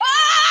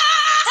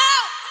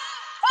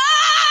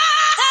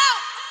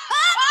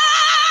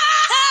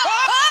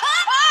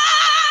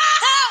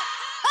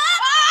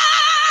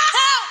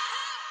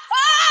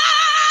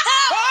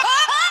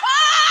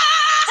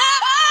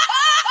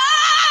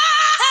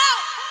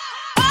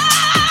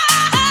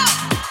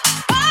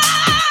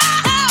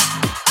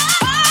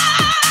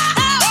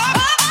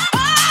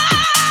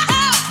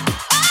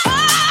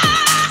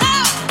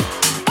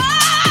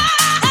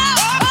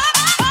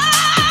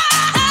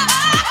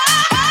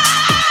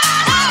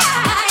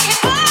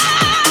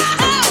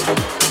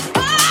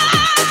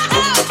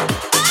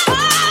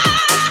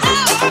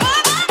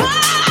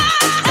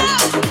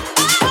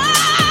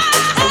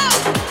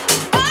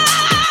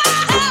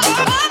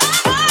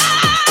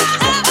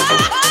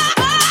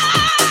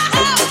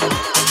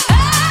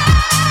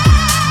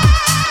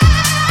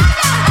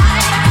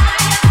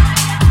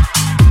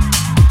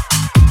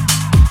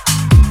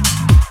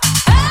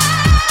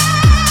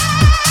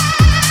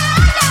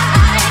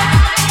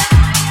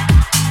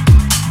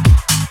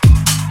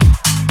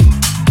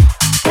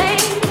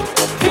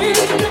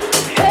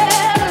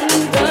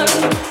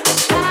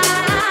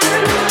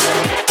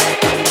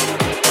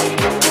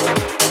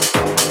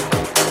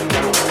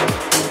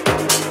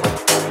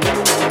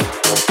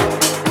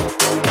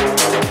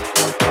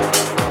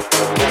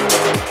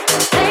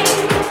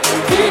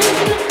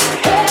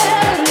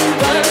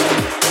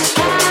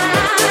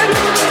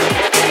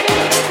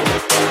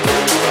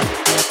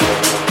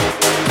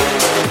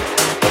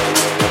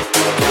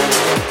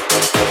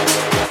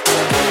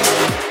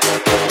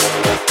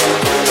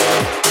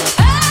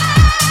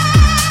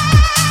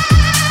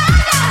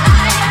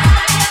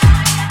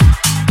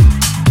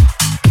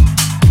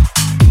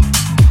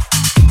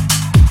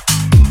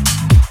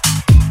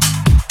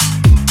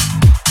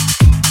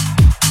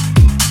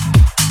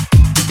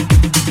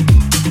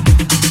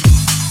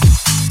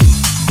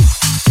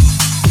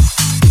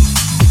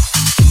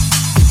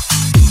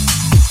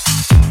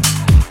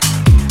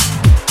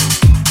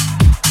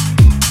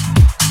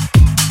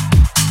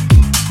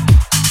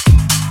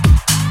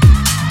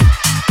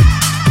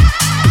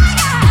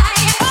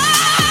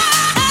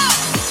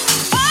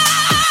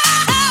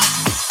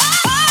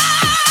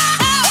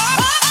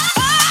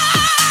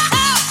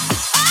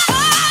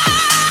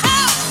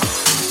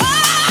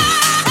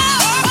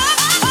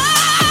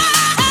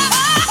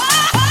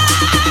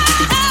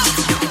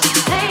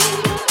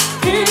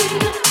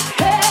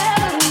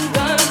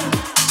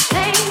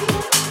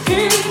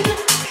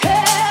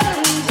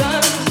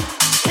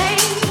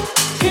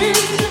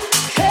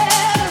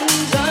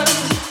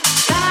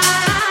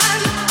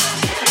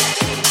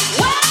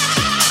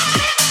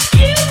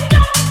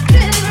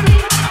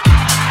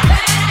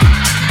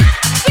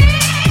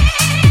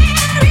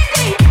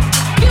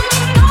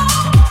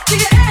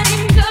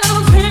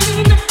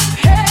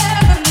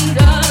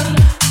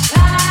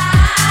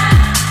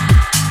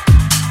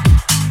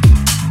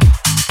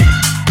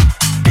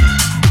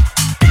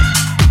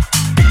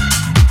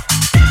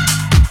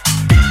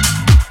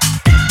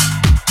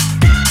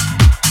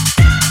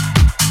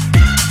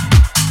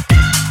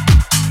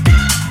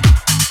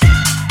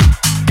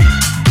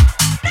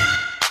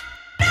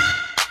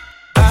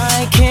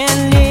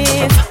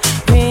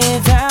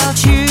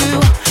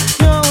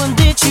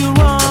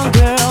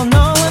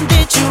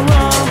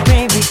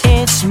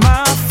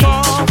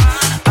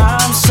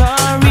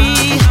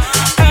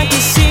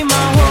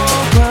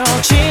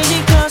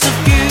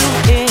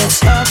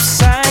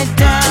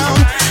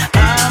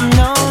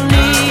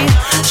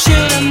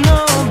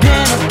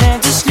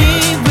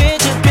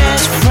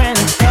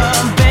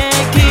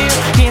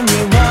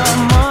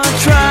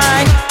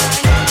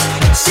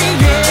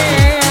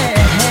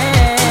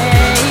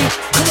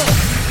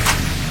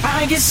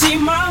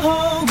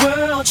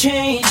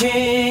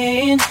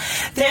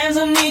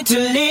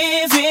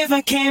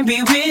can't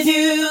be with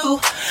you.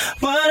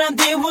 What I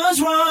did was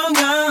wrong,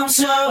 I'm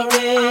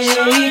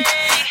sorry.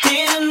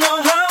 Didn't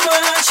know how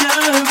much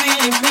I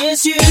really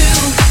miss you.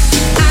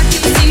 I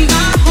can see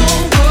my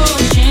whole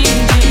world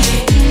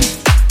changing.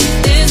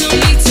 There's no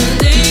need to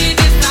leave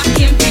if I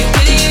can't be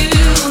with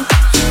you.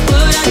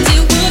 What I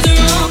did was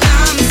wrong,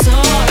 I'm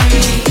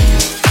sorry.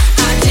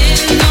 I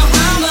didn't know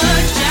how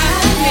much I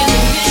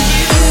really miss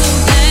you.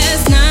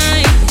 Last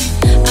night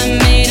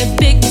I made a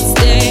big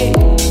mistake.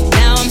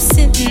 Now I'm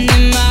sitting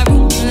in my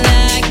room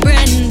like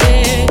brand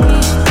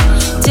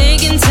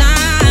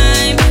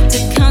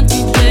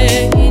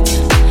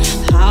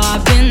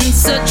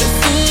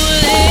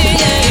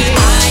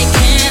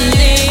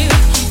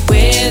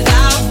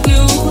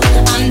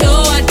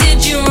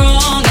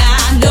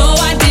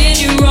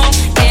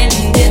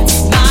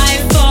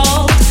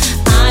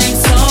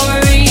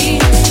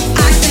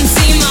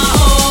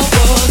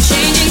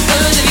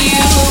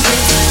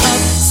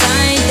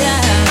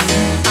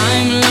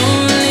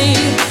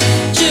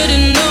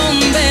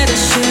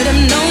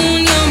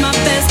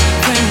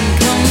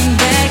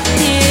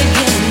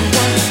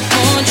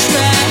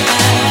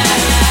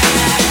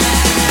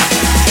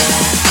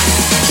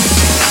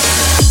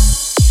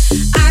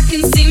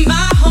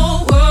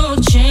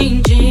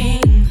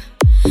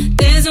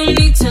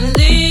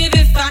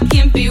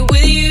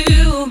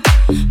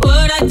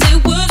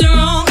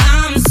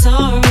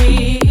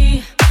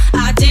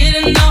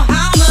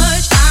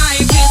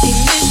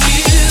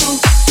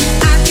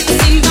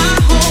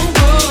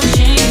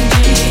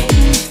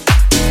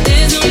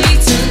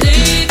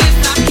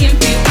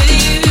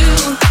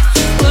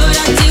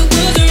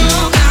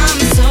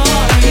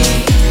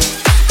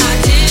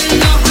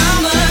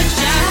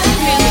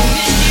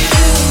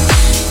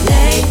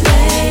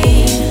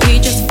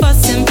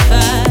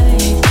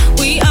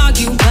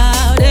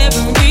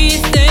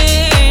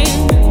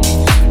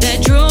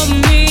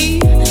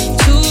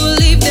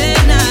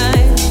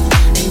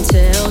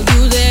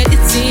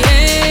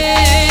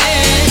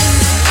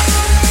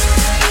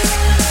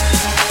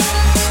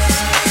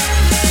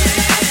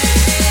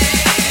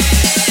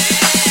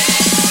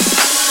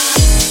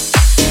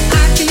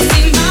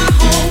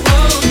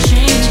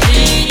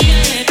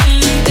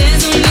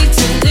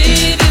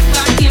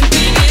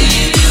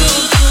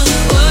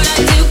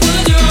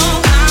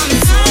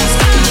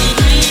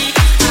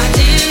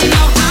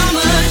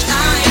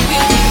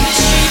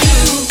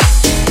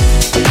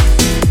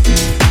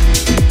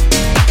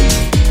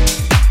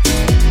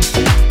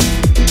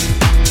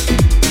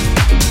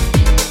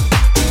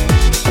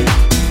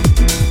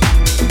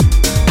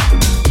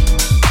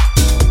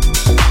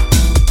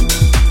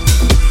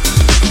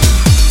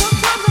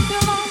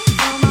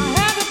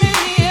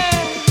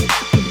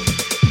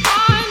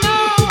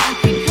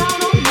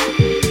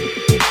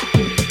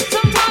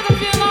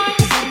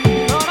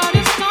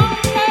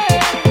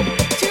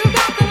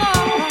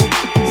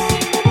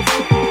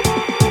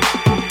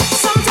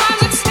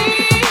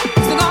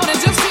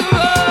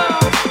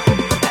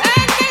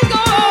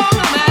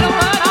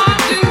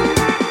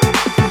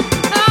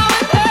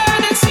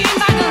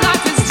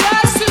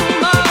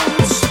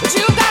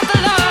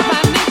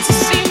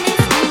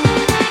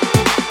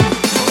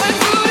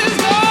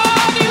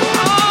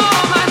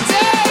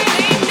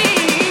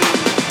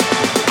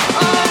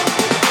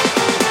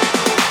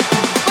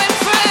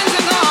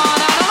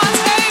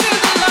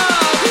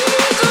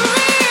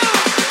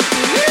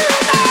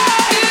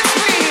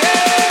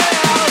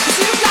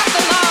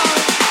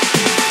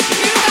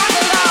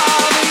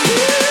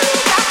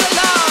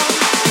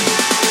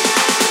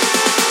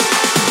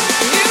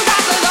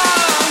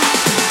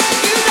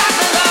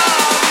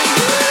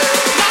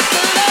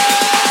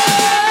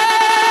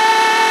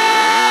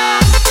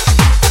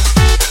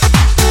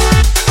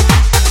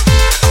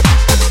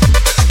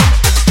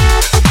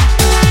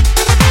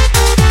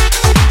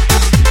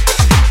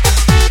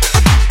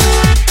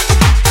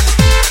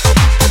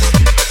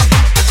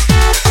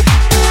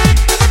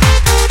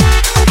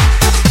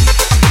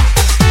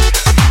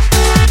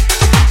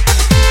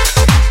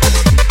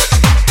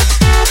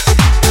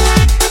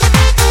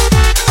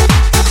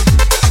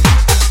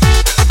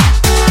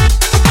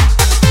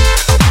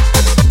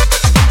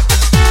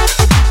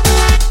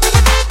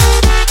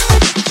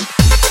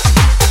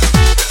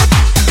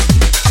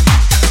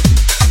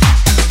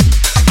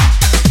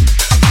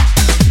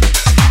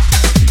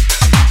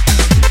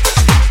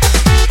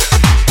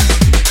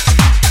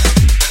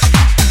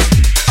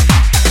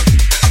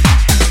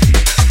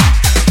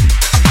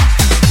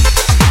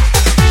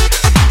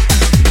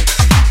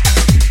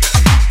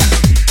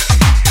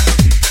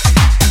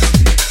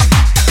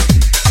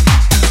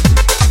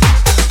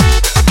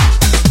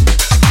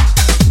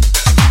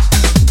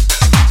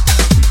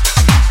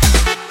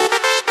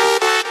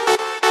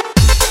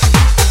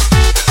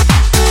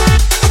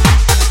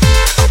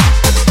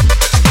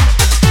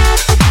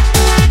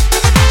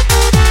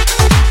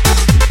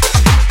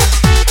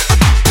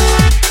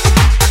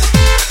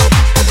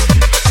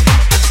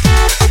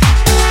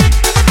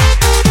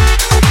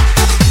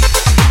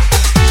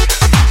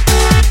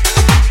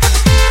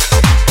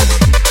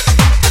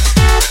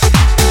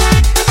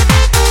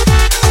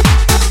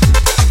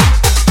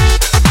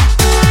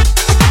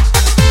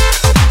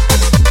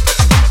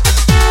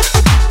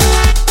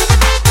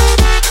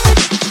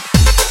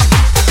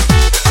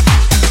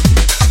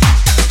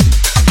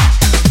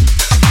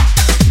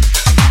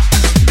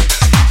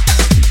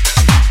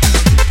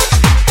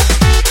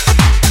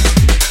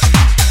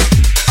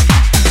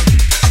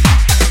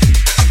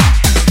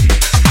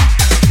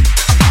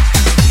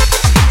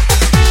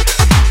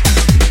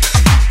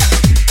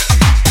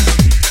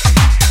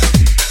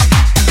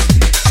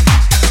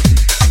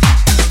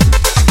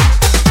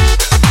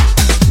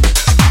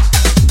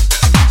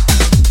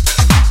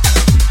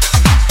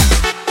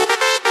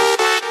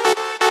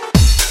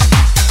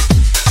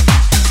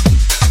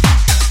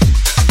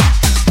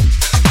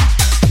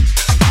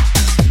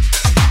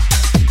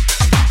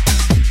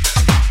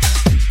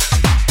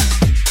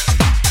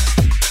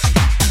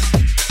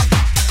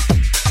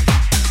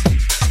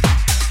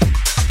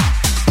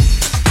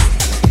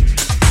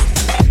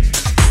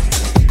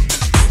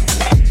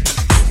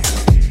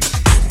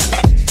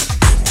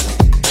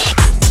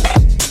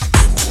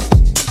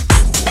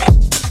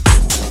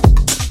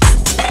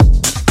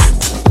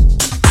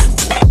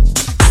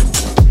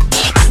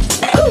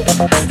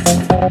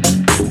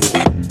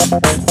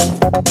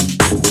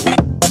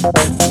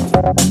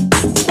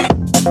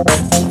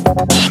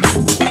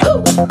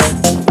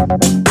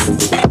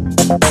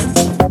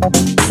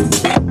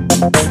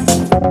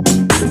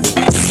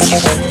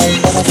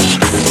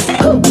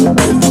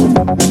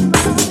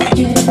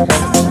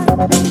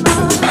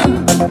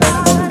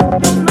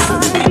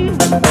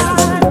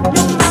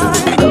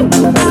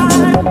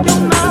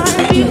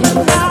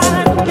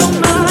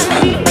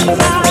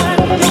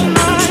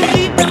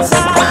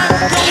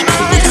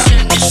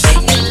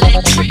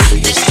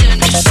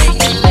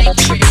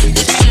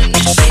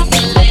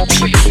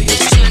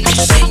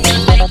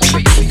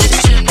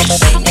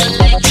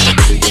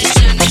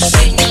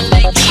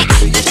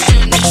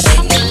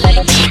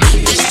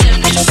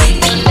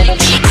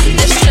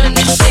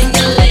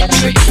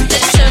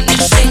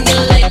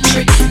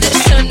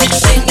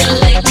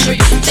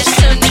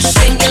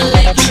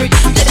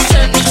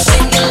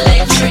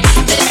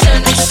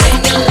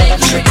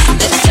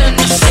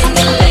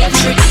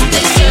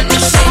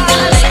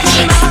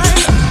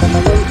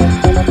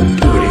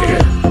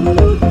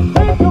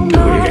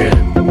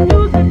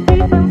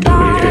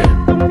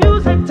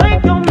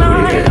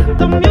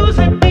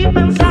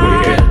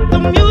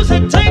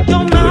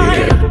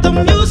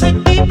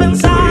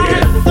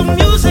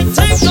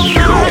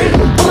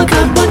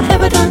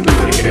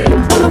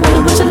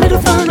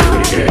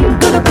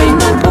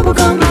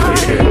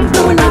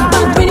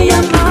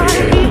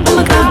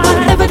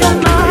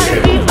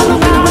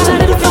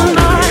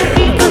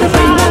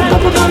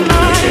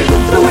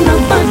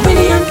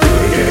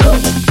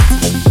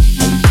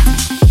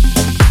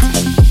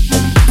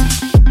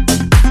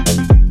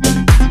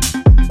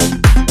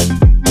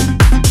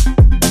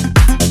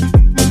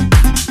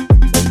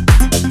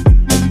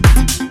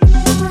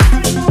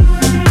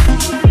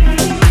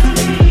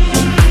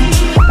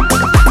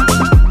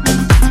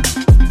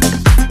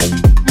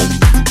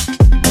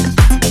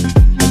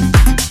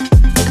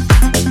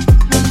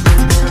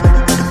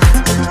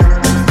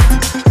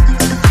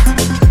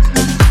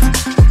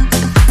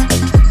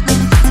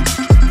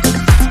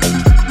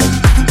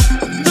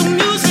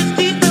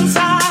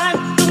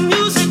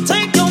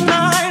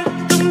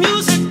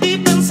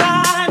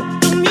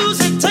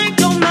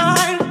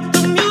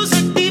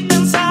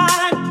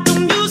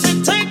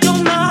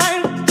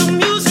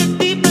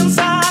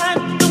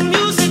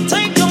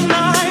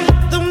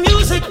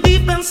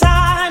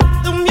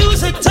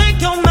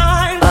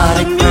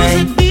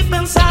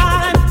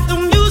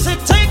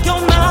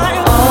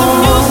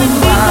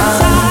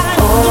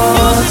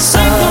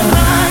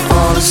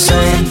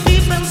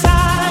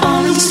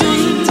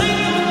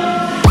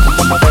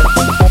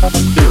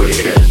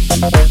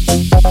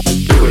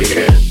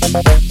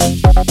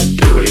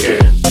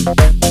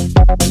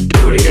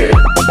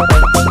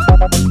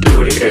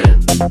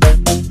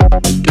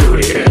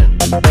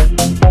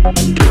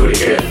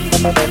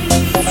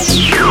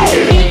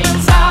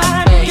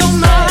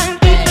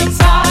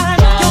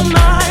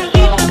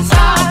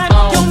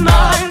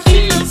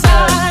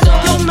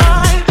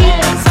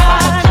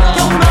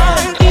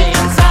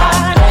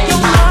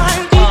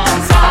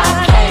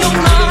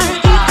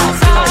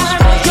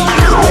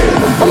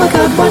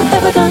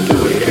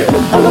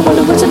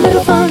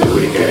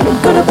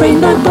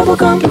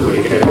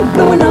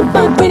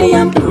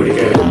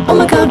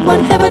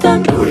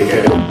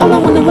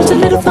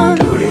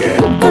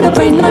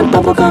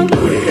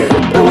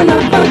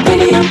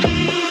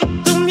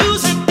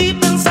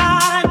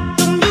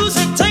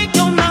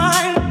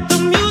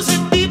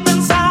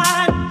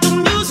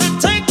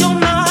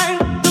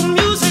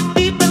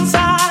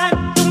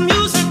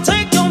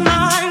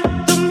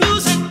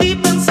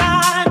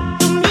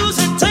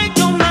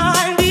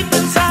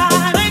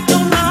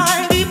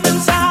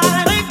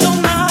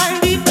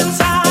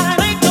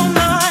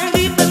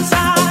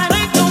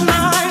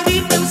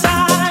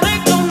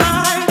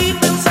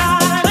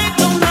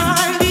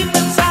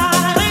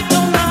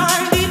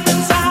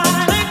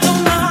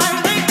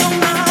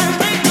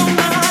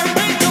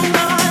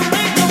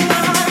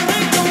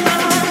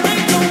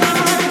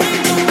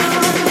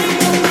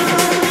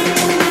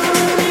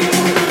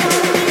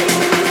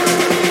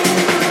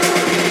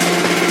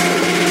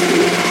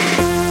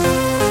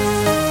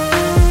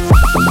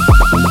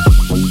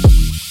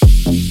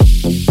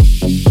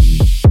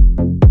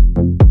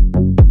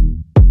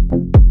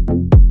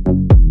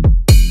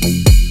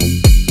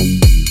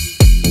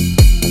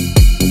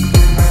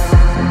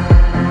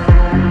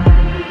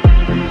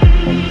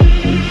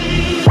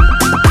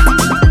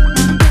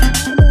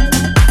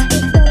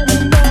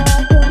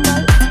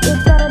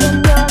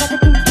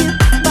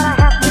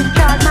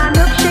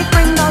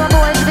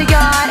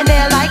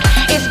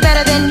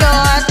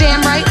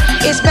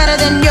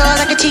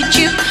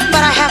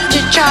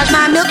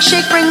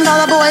milkshake brings all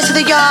the boys to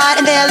the yard,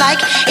 and they're like,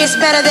 it's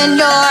better than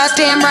yours,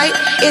 damn right,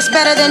 it's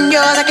better than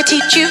yours, I could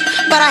teach you,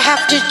 but I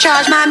have to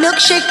charge. My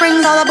milkshake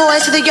brings all the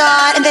boys to the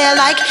yard, and they're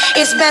like,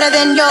 it's better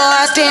than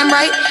yours, damn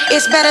right,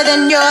 it's better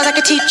than yours, I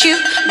could teach you,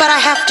 but I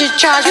have to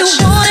charge. You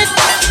want it,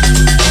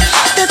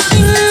 the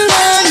thing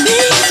that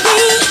makes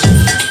me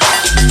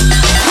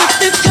put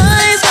the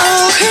guys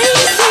all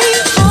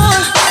crazy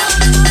for.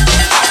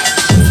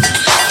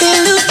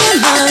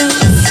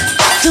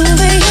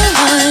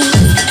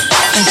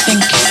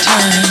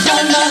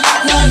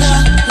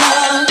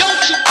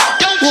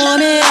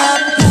 Warm it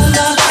up, la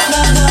la la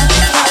la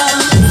la.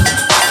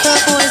 The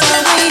boys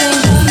are waiting,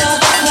 la la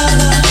la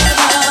la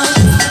la.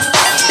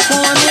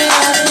 Warm it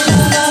up, la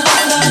la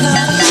la la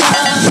la.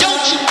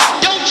 Don't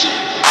you?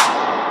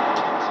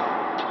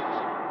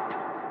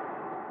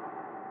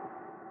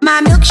 My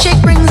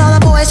milkshake brings all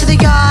the boys to the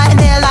yard, and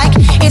they're like,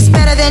 it's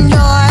better than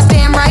yours.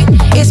 Damn right,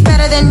 it's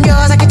better than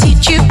yours. I could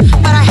teach you,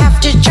 but I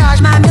have to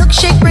charge. My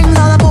milkshake brings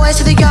all the boys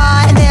to the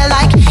yard, and they're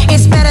like,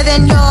 it's better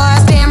than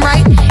yours. Damn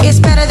right, it's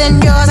better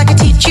than yours. I could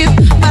teach you,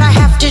 but I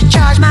have to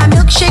charge. My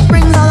milkshake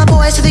brings all the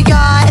boys to the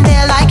yard, and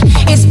they're like,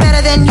 it's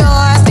better than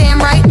yours. Damn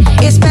right,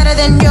 it's better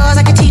than yours.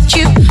 I could teach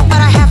you, but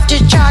I have to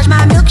charge.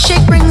 My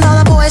milkshake brings all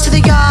the boys to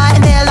the yard,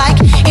 and they're like,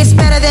 it's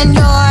better than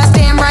yours.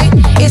 Damn right,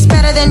 it's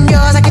better than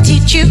yours. I could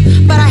teach you,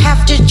 but I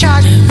have to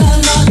charge. La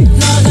la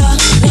la la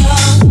la.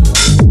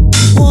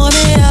 Warm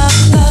it up,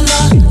 la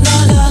la la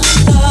la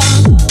la.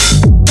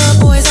 The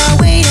boys are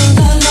waiting,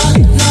 la la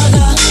la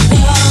la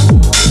la.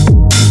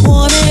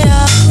 Warm it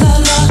up, la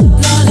la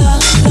la la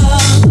la.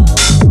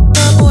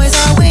 The boys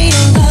are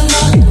waiting, la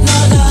la la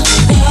la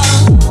la.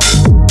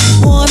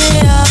 Warm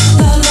it up,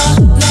 la la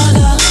la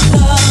la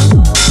la.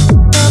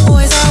 The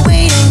boys are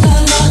waiting, la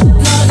la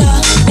la la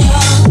la.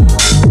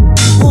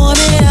 Warm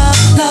it up,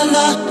 la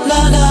la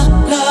la la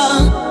la.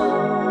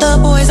 The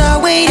boys are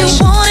waiting. I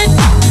want it,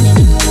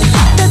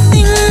 the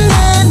thing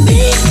that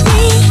makes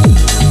me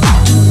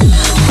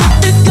what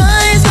the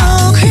guys go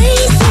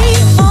crazy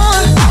for.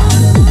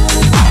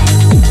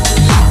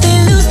 They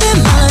lose their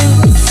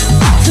minds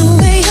the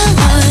way I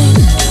whine.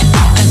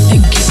 I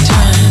think it's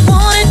time.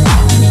 Want it,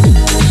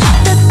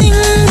 the thing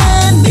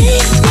that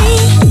makes me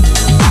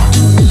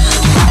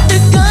what the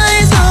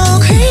guys go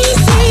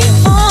crazy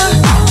for.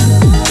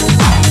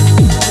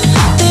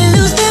 They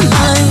lose their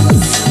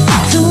minds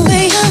the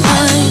way I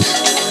whine.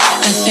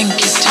 I think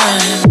it's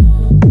time.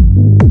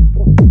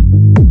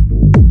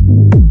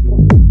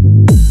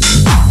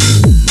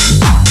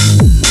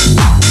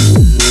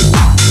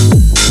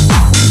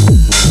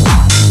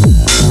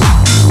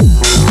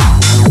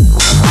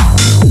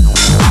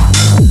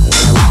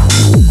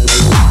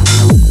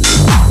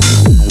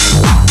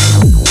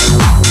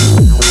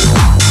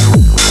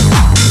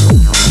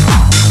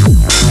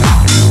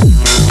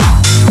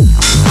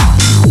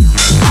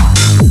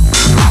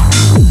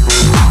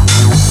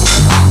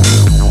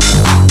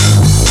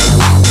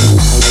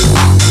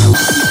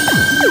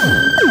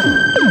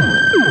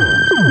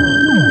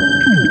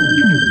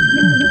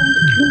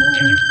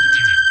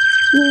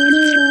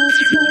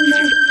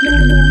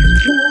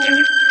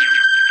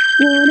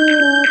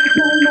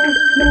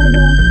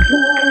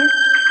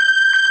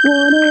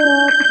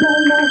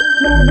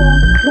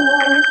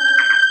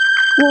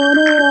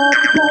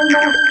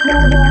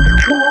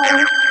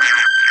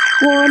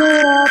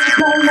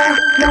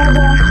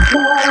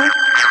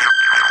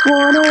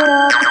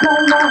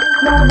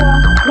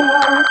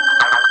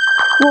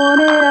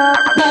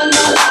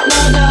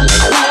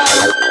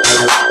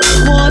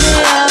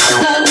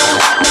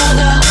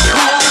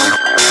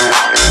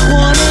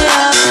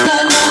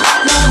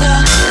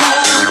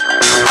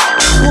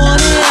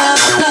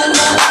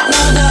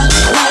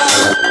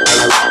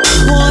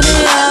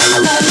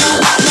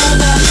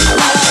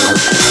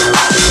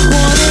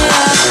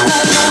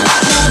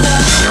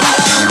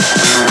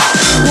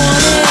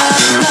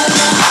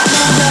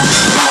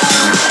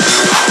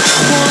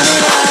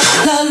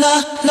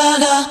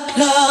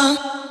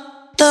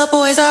 The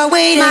boys are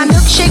waiting. My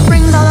milkshake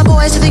brings all the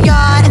boys to the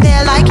yard, and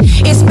they're like,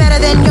 it's better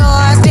than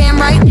yours. Damn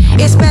right,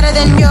 it's better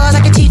than yours.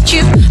 I could teach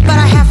you, but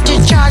I have to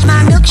charge.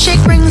 My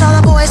milkshake brings all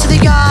the boys to the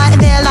yard,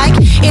 and they're like,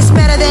 it's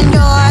better than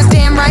yours.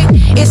 Damn right,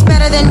 it's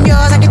better than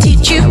yours. I could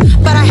teach you,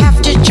 but I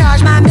have to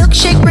charge. My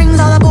milkshake brings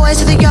all the boys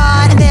to the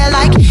yard, and they're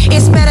like,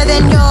 it's better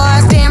than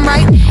yours. Damn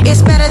right,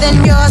 it's better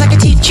than yours. I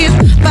could teach you,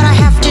 but I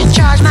have to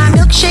charge. My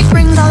milkshake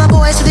brings all the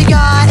boys to the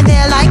yard, and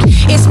they're like,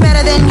 it's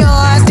better than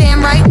yours.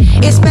 Damn right,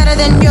 it's better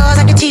than yours.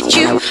 I could teach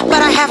you,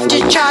 but I have to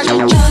charge. La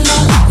la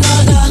la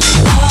la la.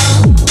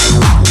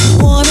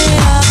 Warm it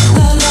up,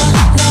 la la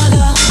la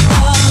la la.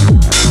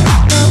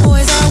 The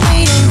boys are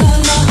waiting, la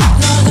la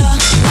la la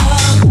la.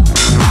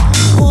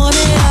 Warm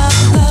it up,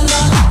 la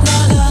la la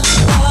la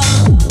la.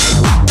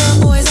 The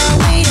boys are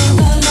waiting,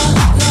 la la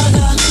la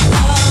la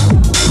la.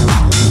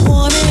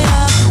 Warm it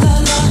up, la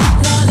la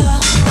la la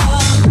la.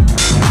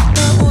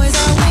 The boys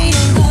are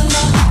waiting, la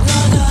la la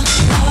la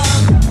la.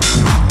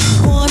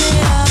 Warm it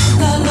up,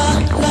 la la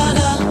la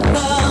la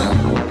la.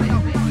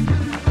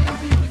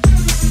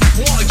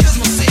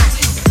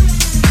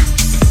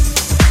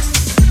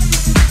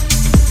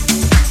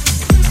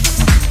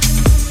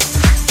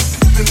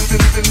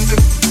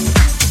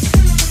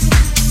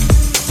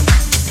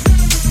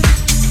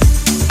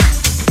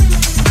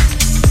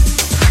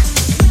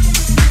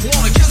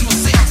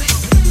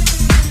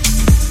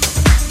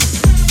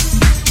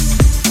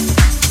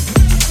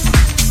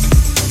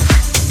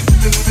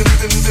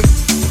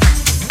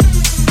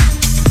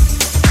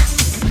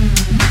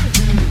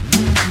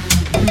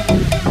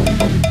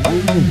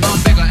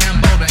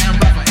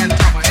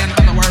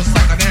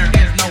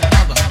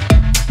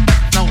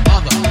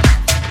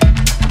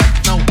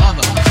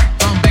 Other.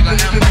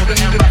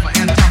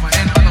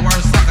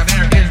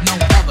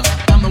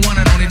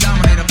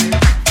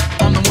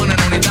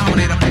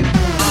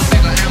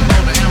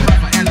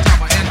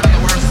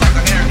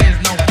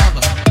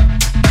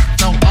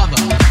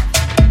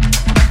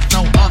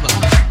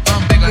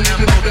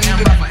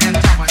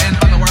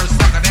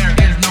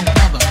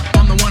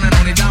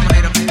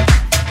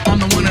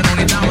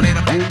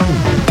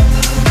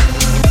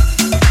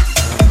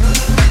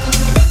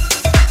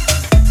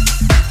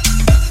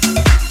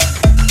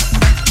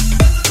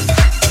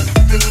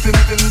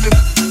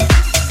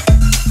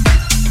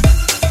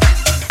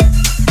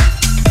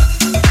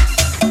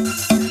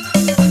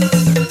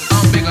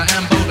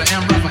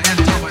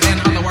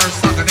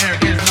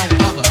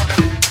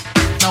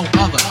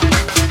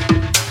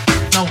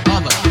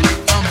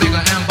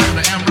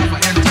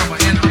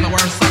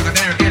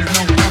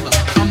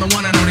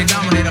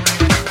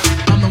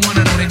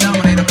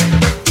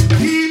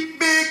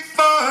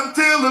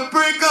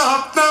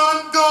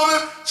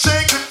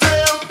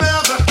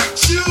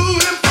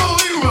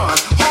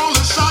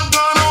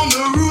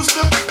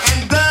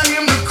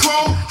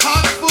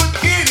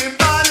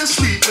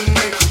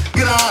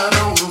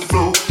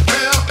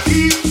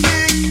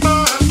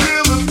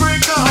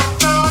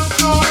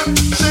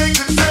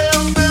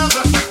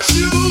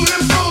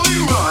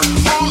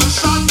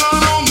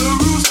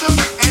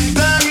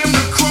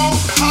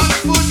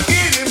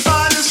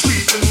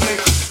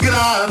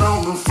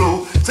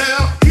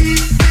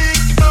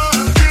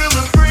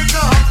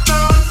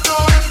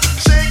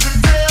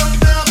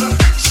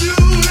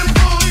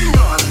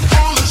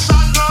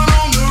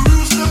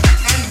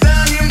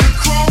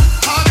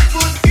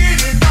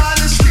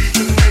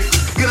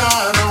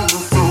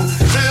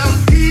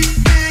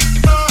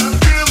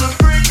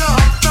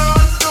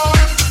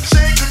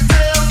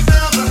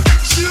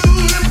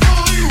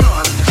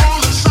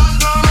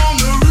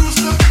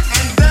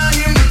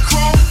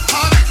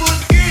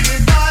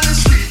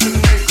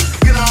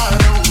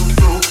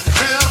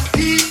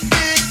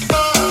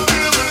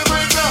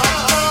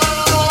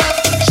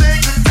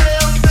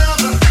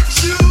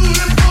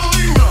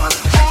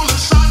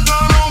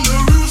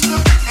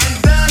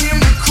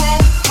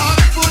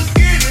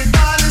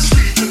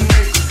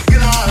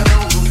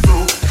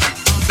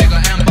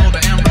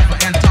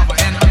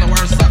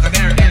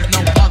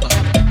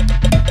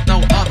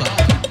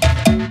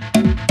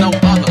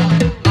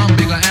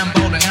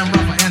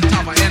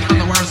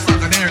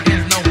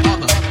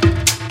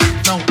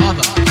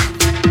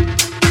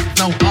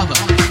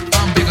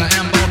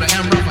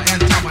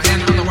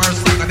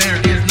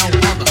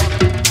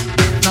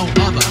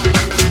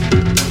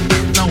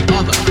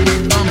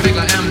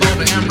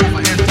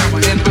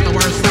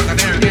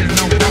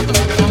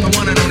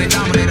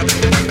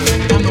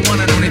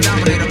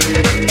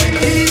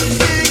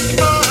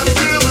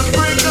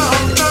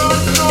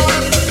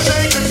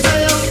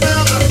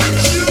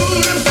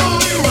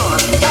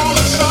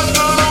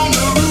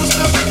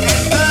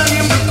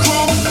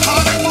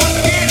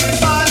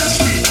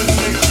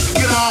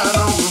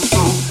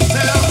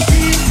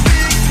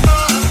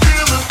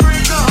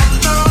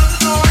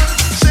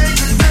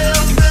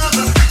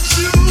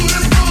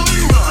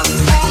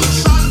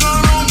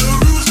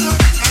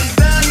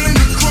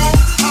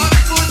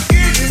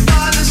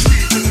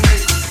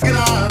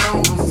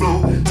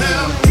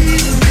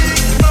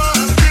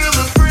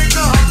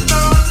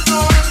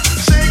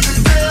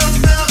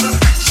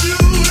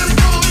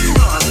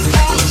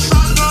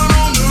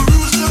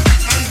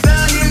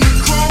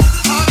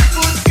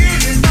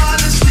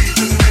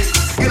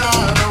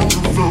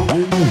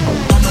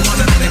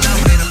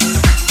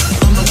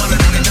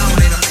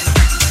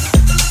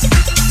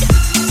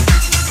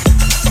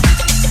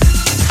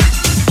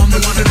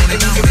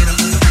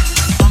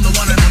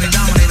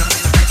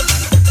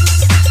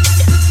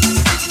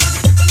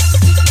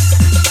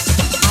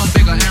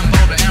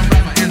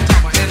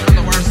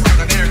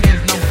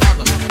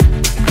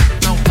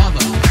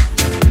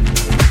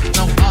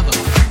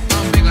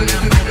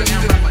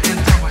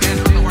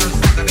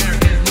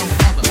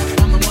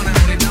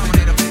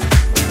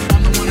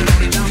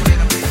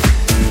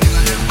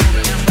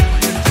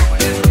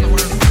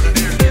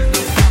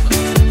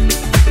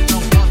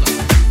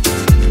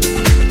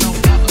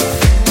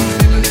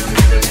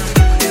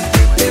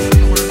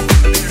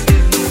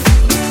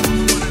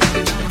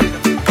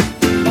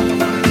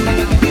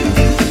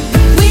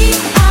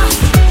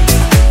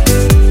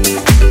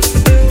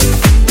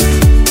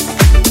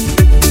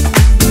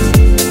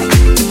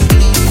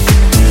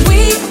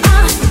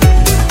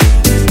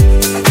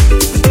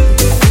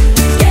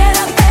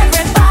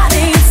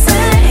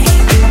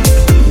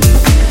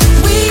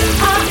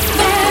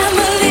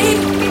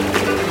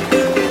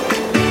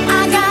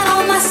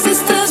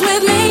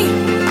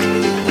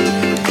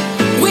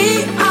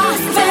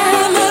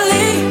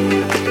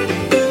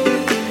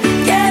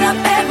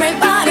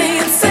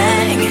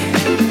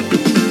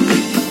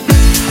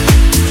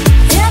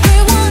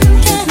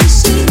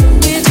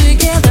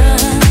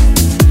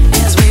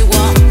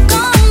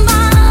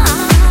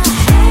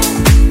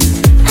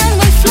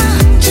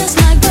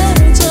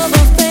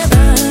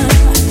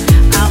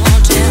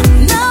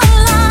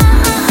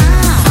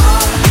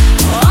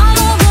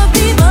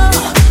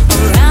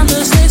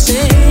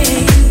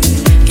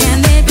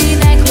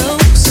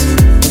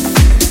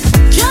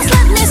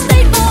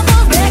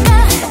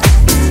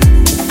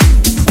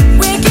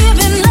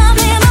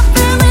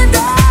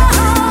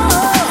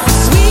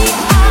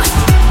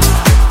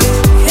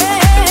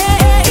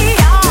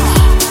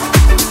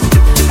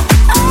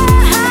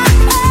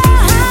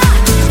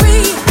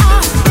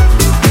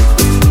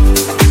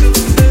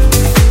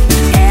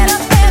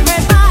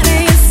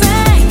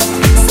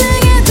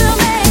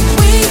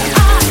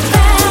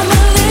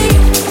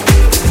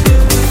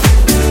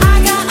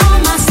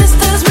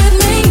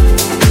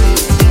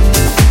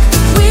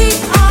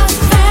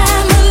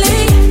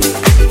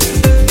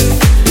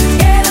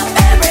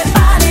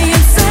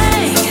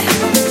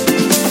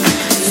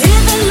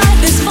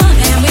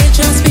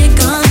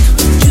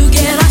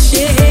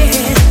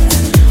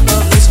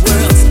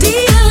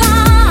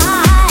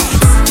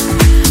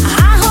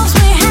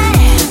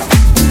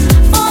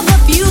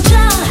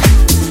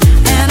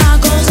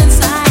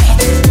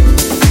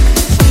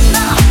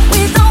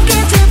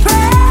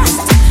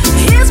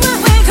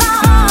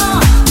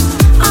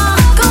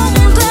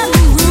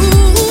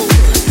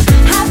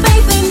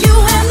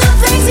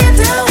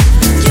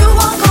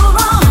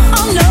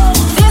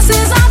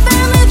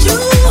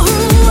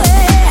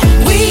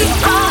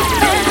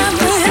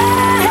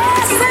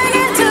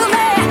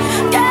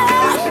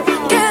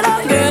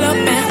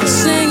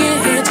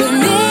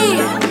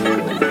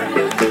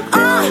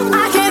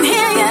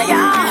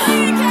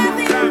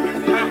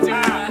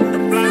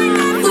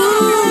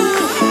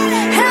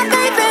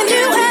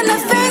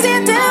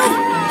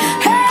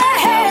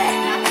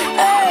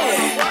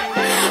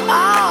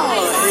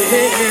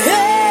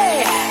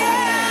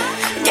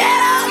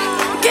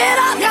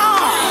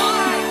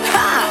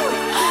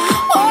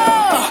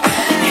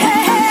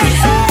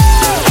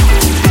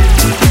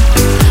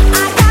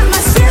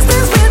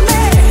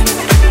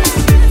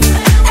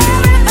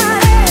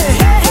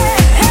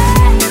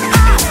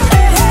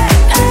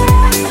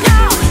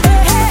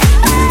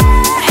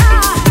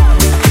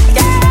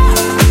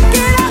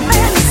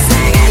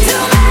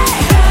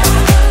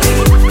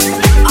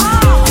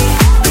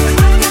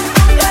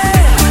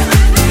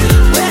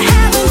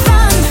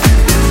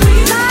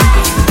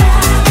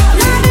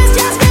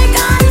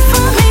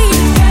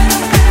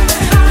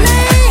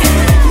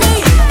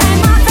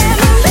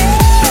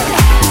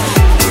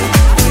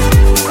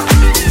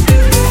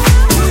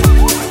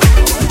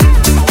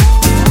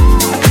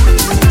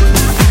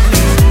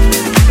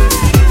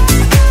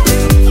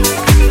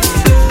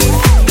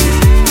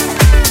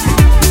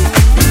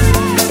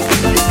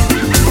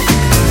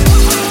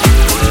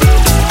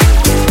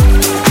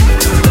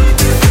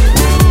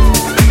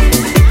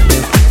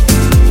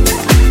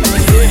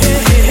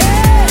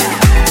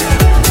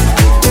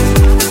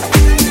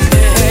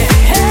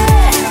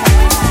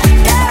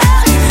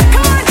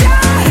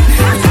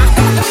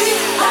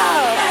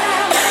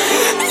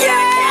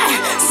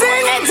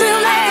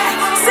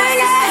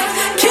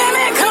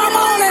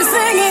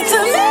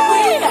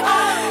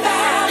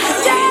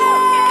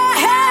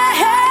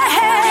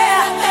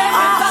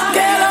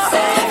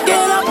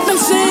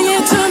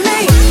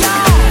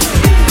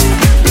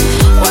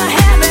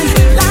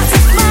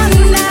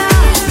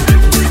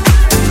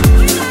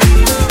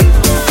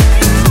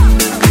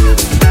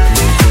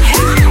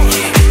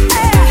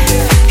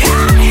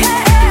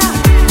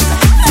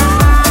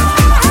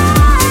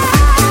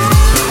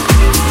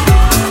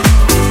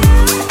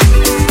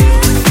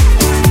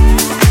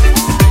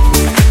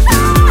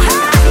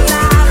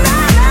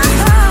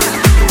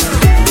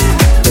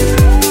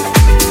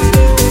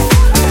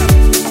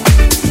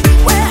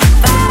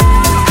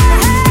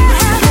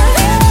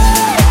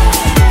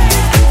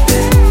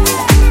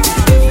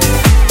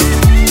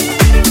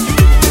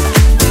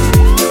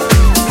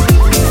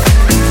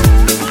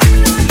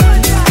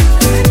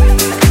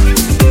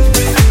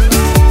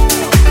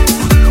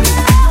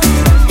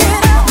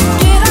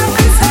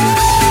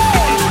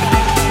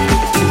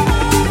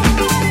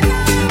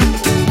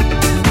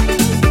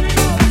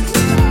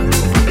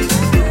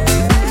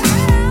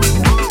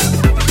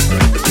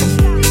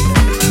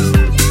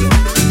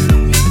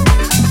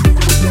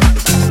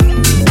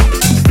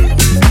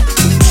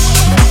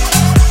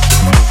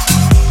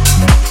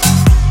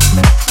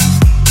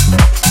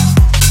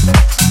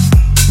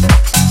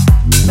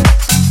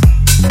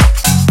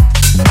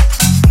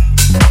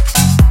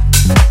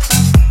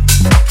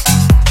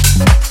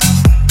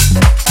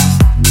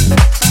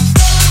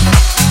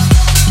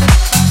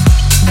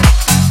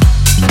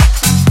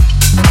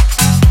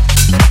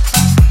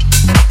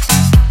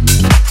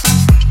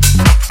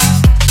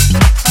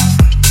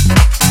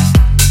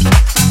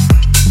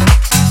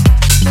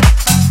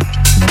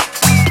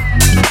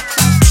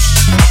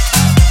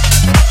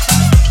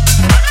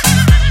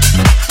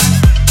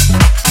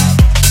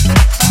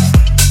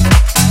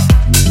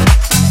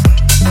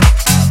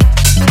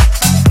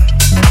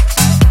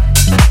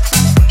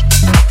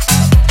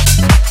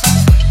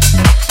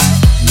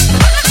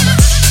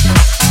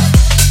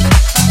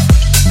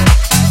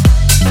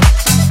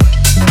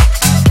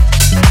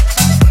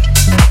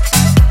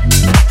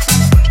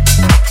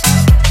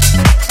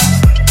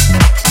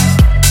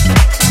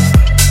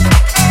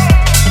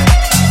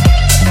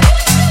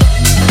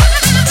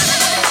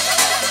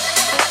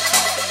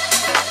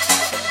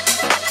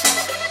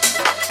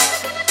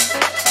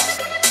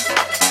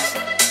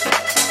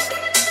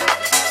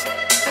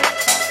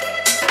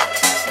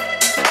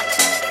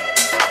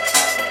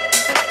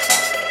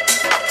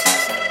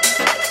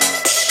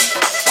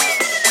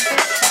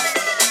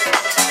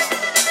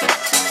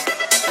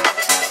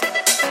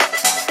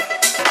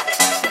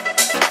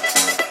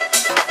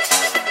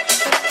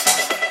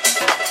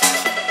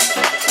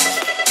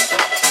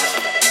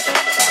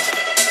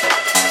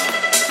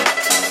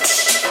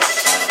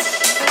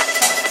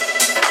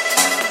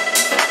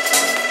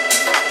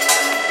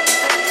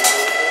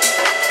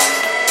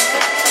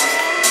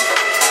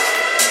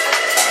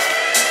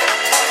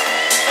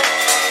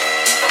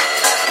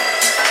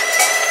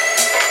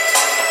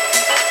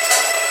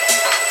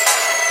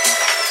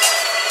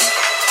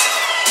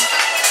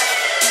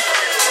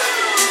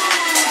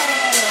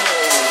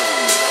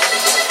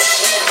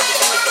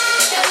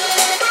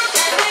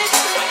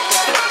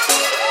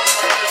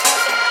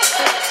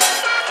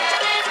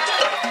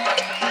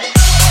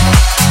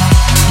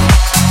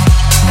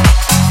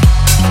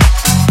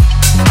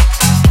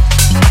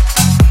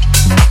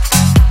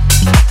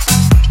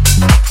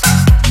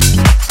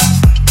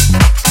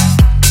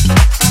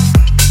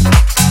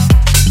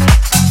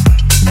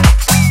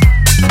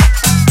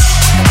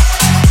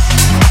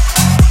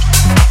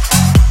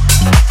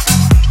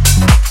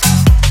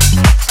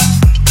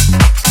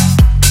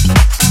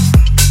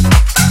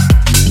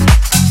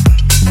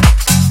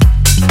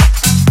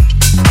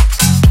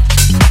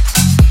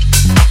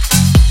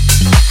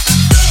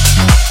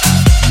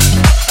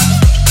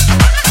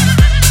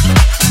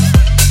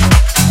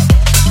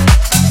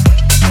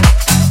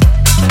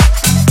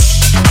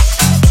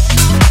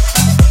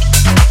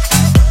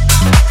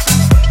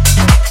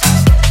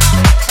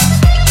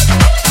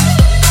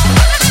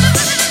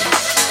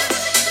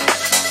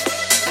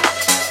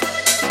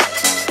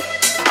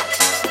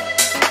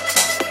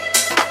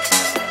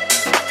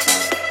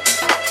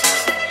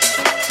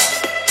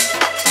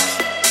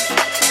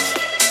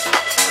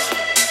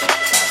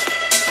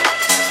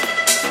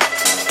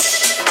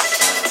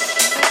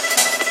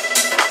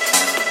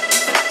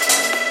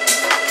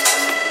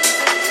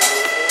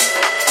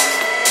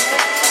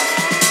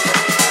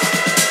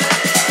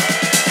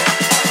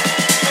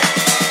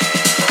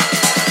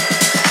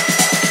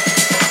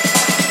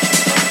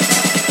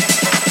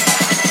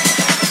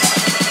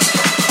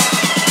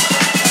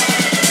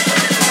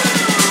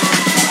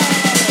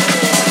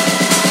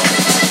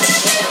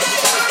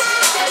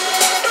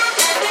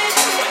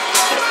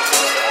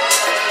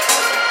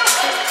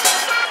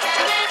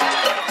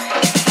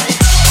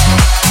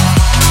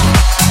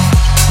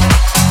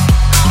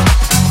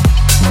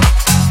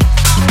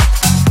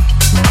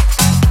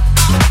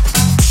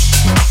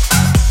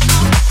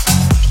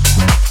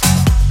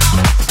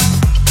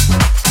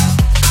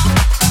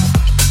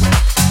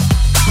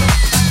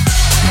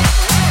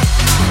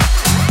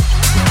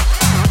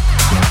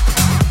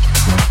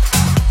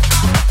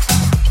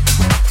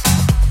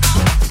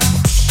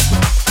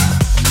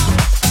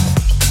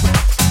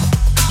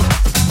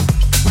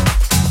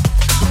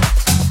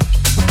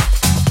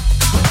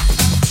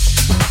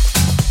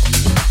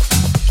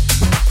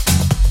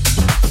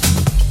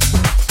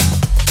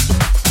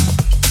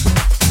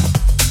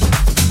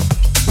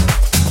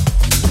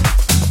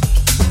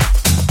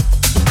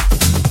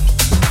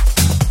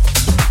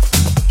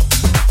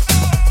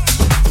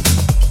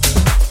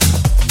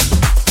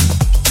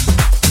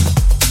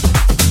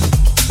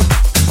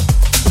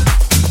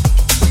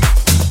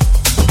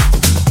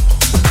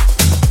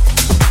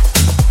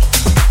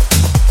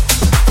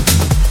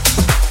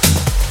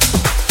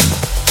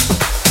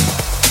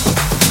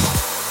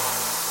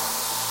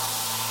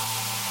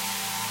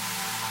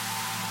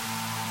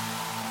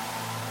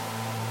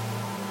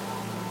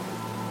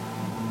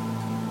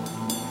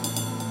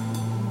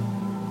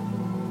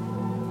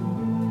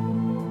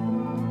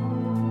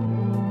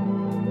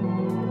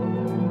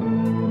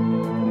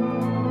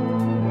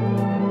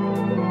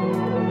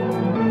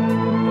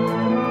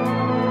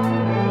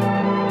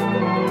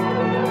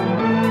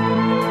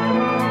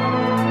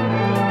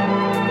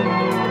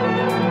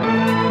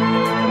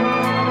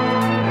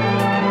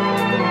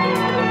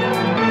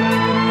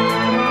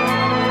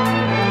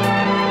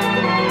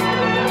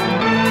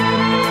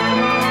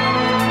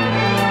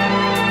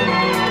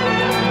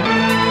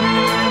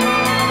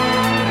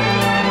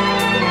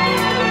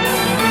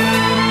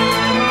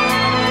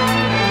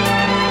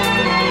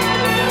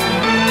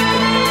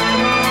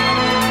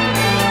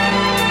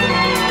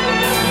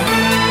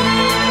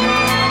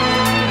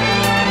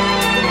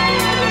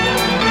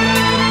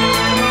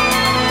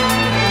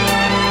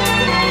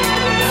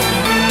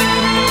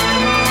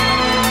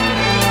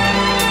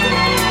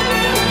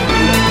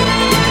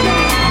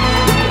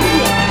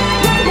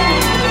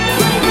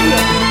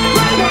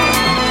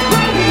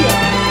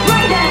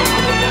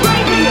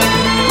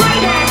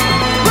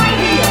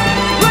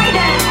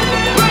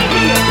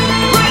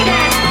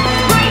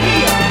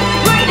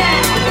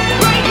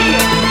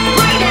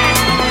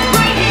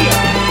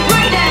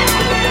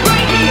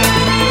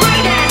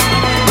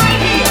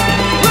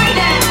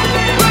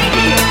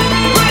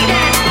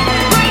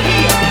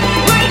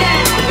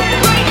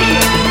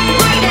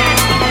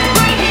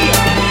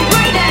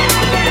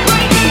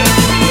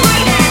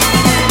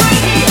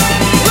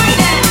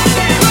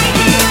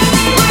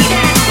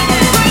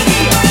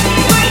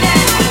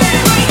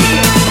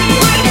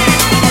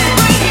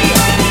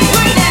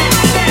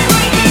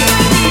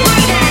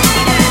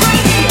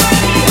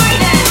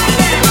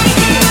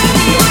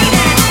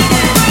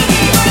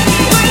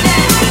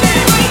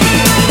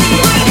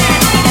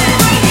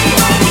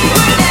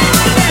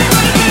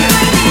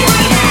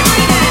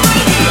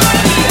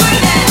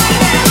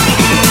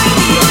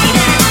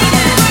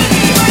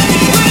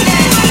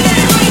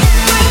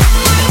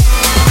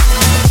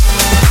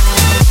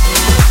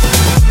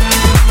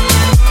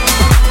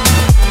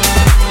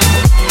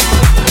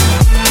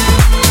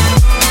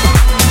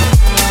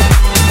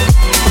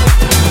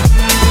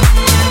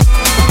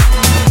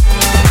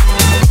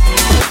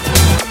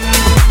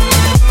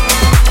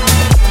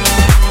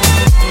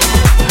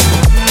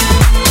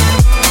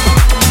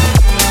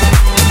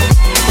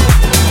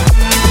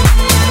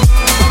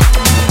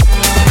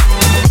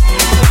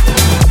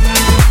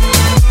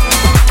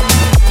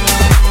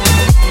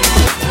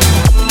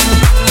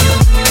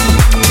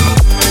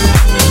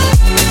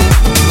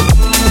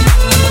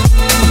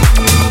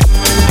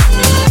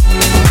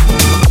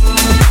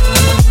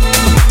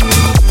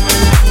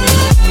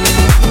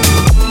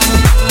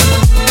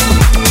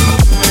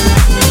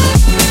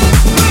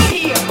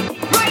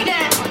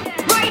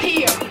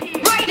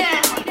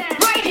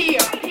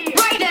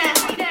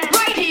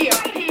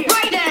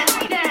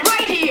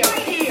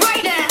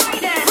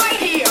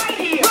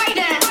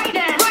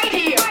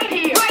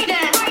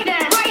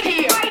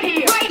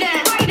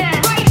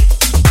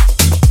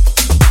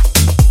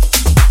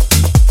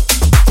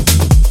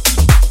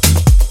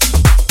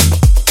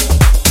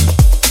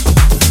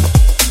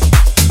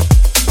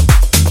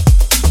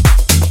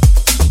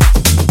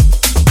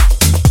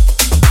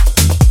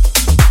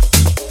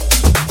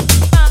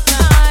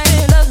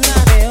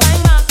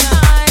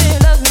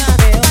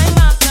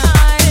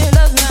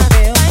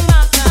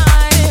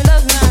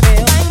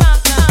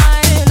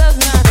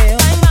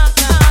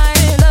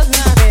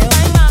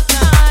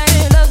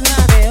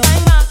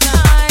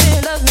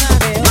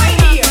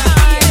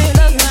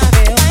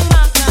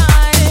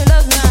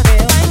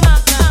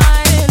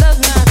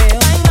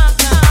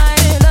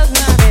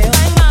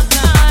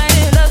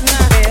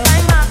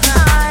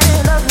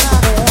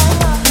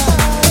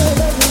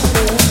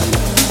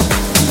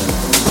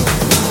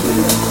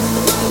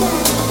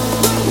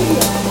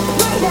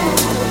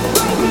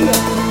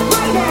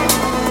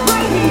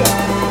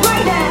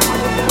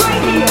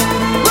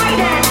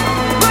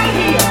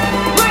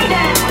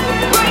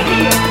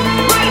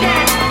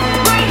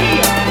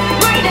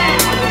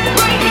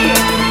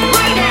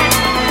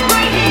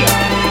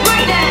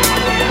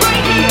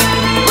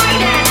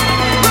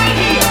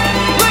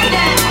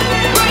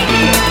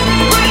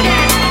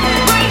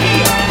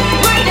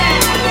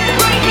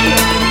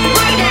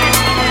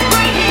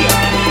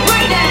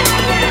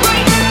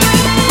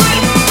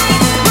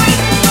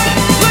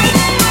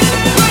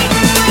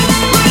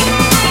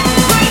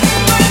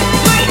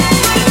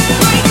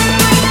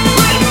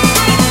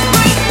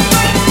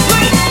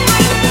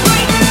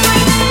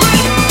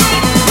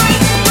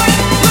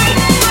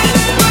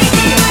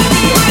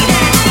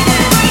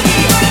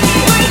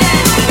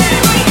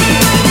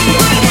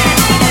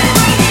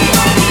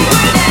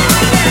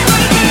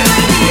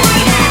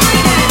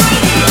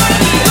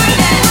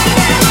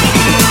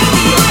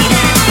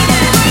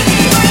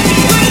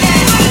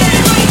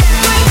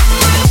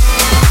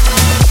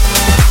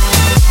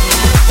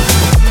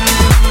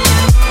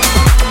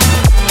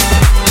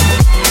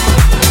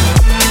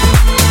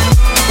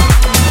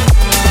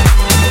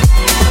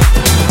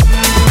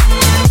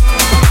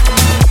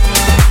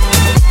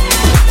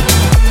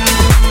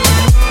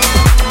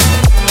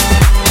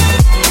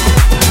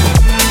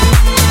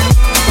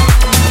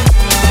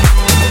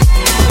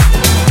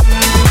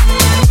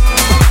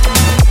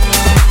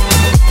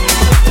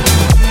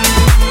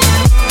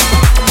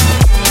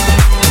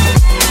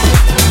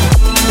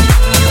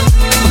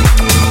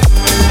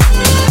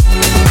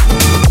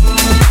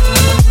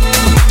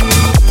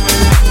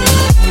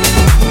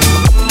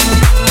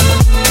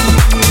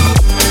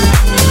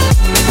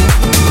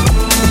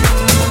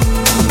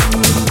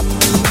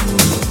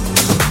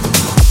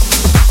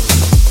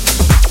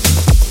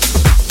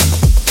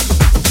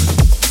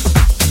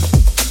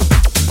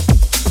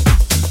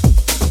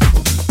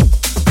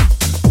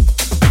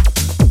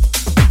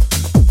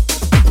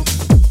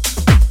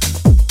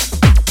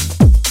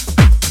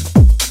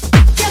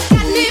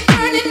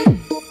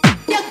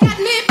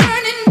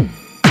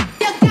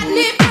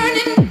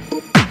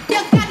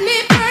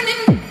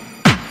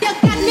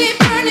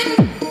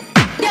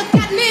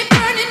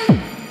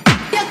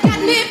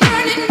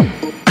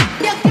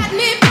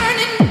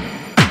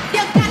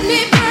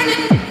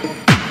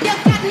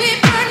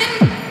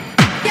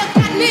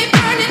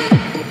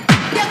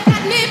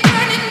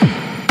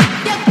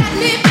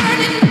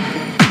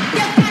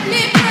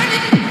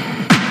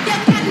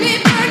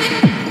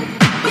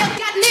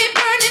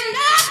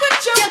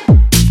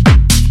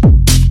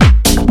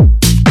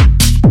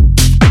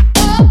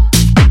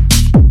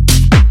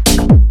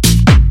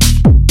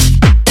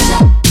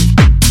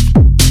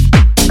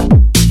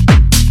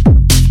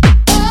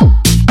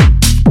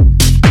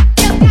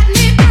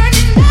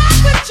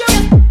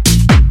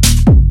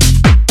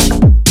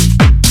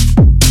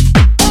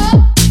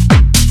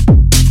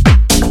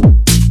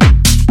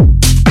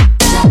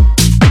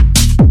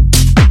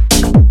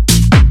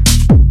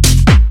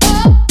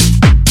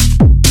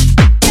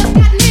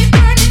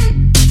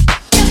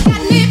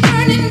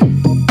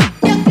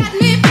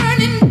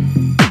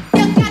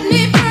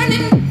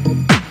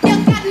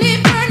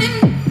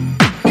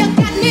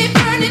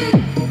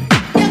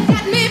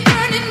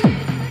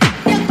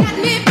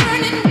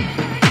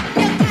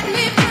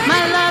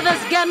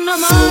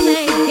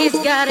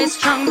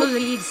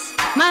 beliefs.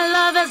 My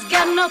lover's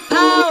got no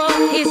power,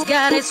 he's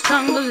got his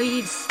strong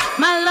beliefs.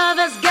 My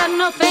lover's got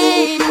no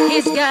fame,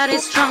 he's got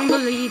his strong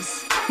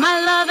beliefs. My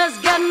lover's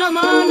got no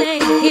money,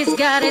 he's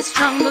got his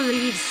strong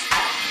beliefs.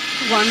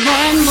 Want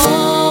more and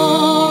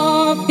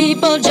more,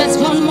 people just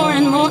want more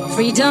and more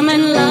freedom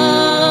and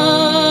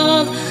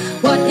love.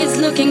 What he's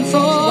looking for,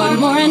 want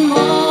more and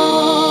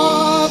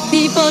more,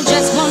 people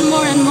just want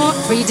more and more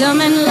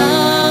freedom and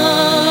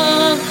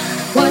love.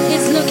 What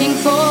he's looking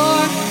for,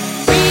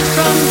 freed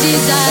from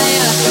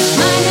desire,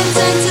 mind and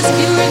senses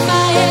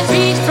purify it.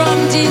 Freed from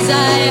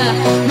desire,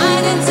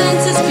 mind and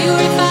senses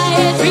purify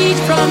it. Freed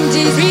from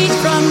this, freed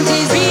from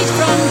this, freed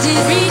from this,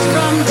 freed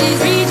from this,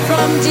 freed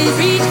from this,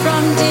 freed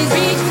from this,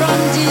 freed from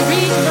this,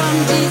 freed from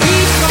this,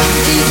 freed from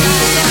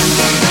desire,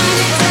 mind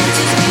and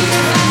senses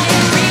purify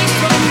it. Freed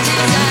from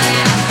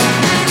desire,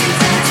 mind and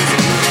senses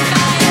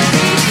purify it.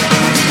 Freed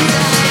from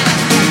desire, mind and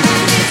senses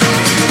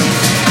purify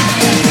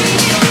it.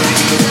 Freed from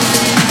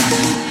desire.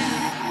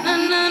 Na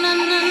na na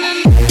na na.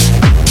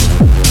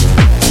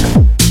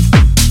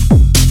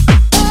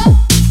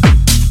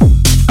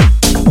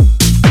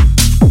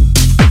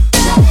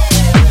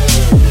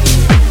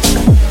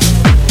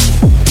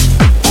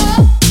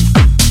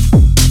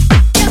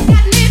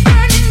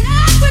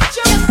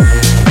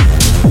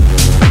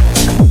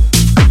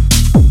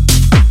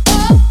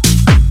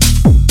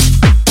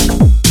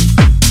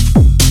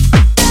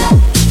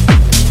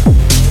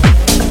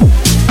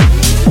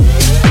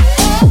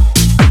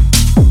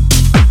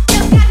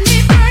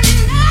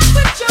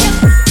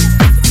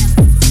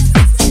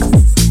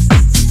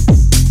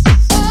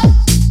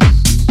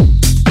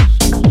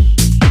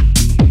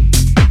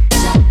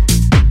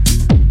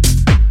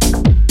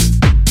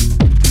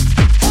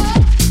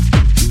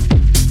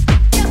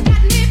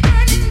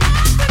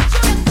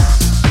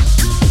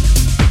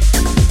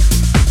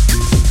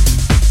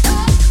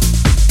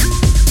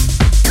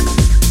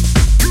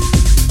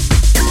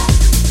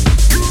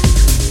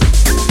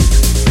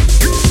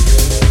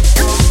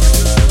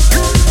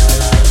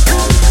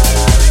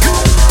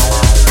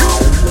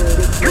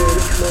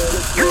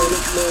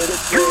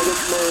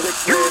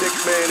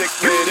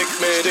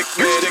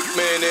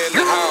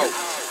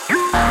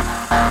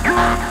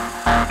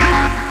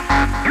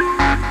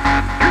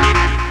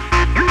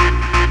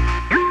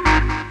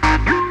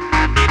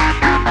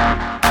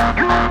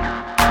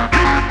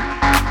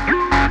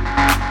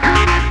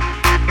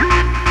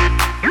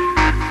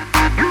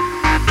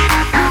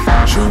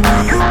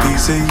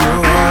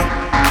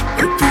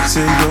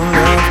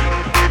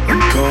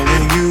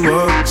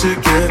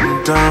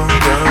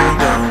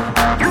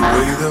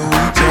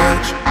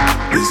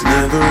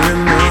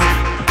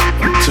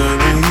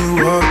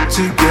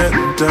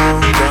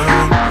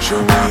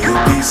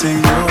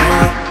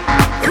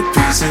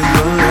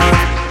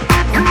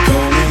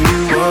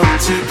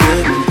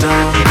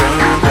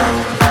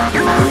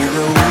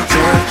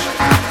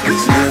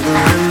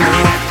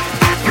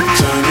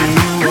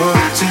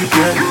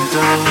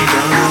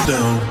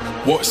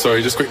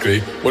 Sorry, just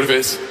quickly. What if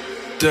it's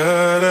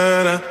da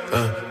da da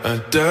da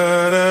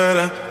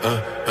da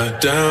da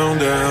down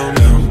down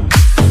down.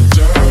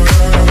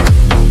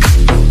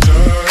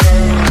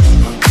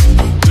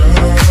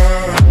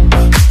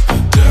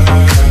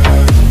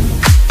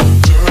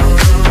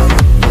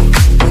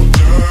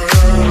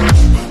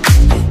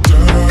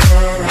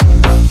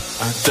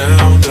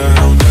 Down,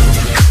 down.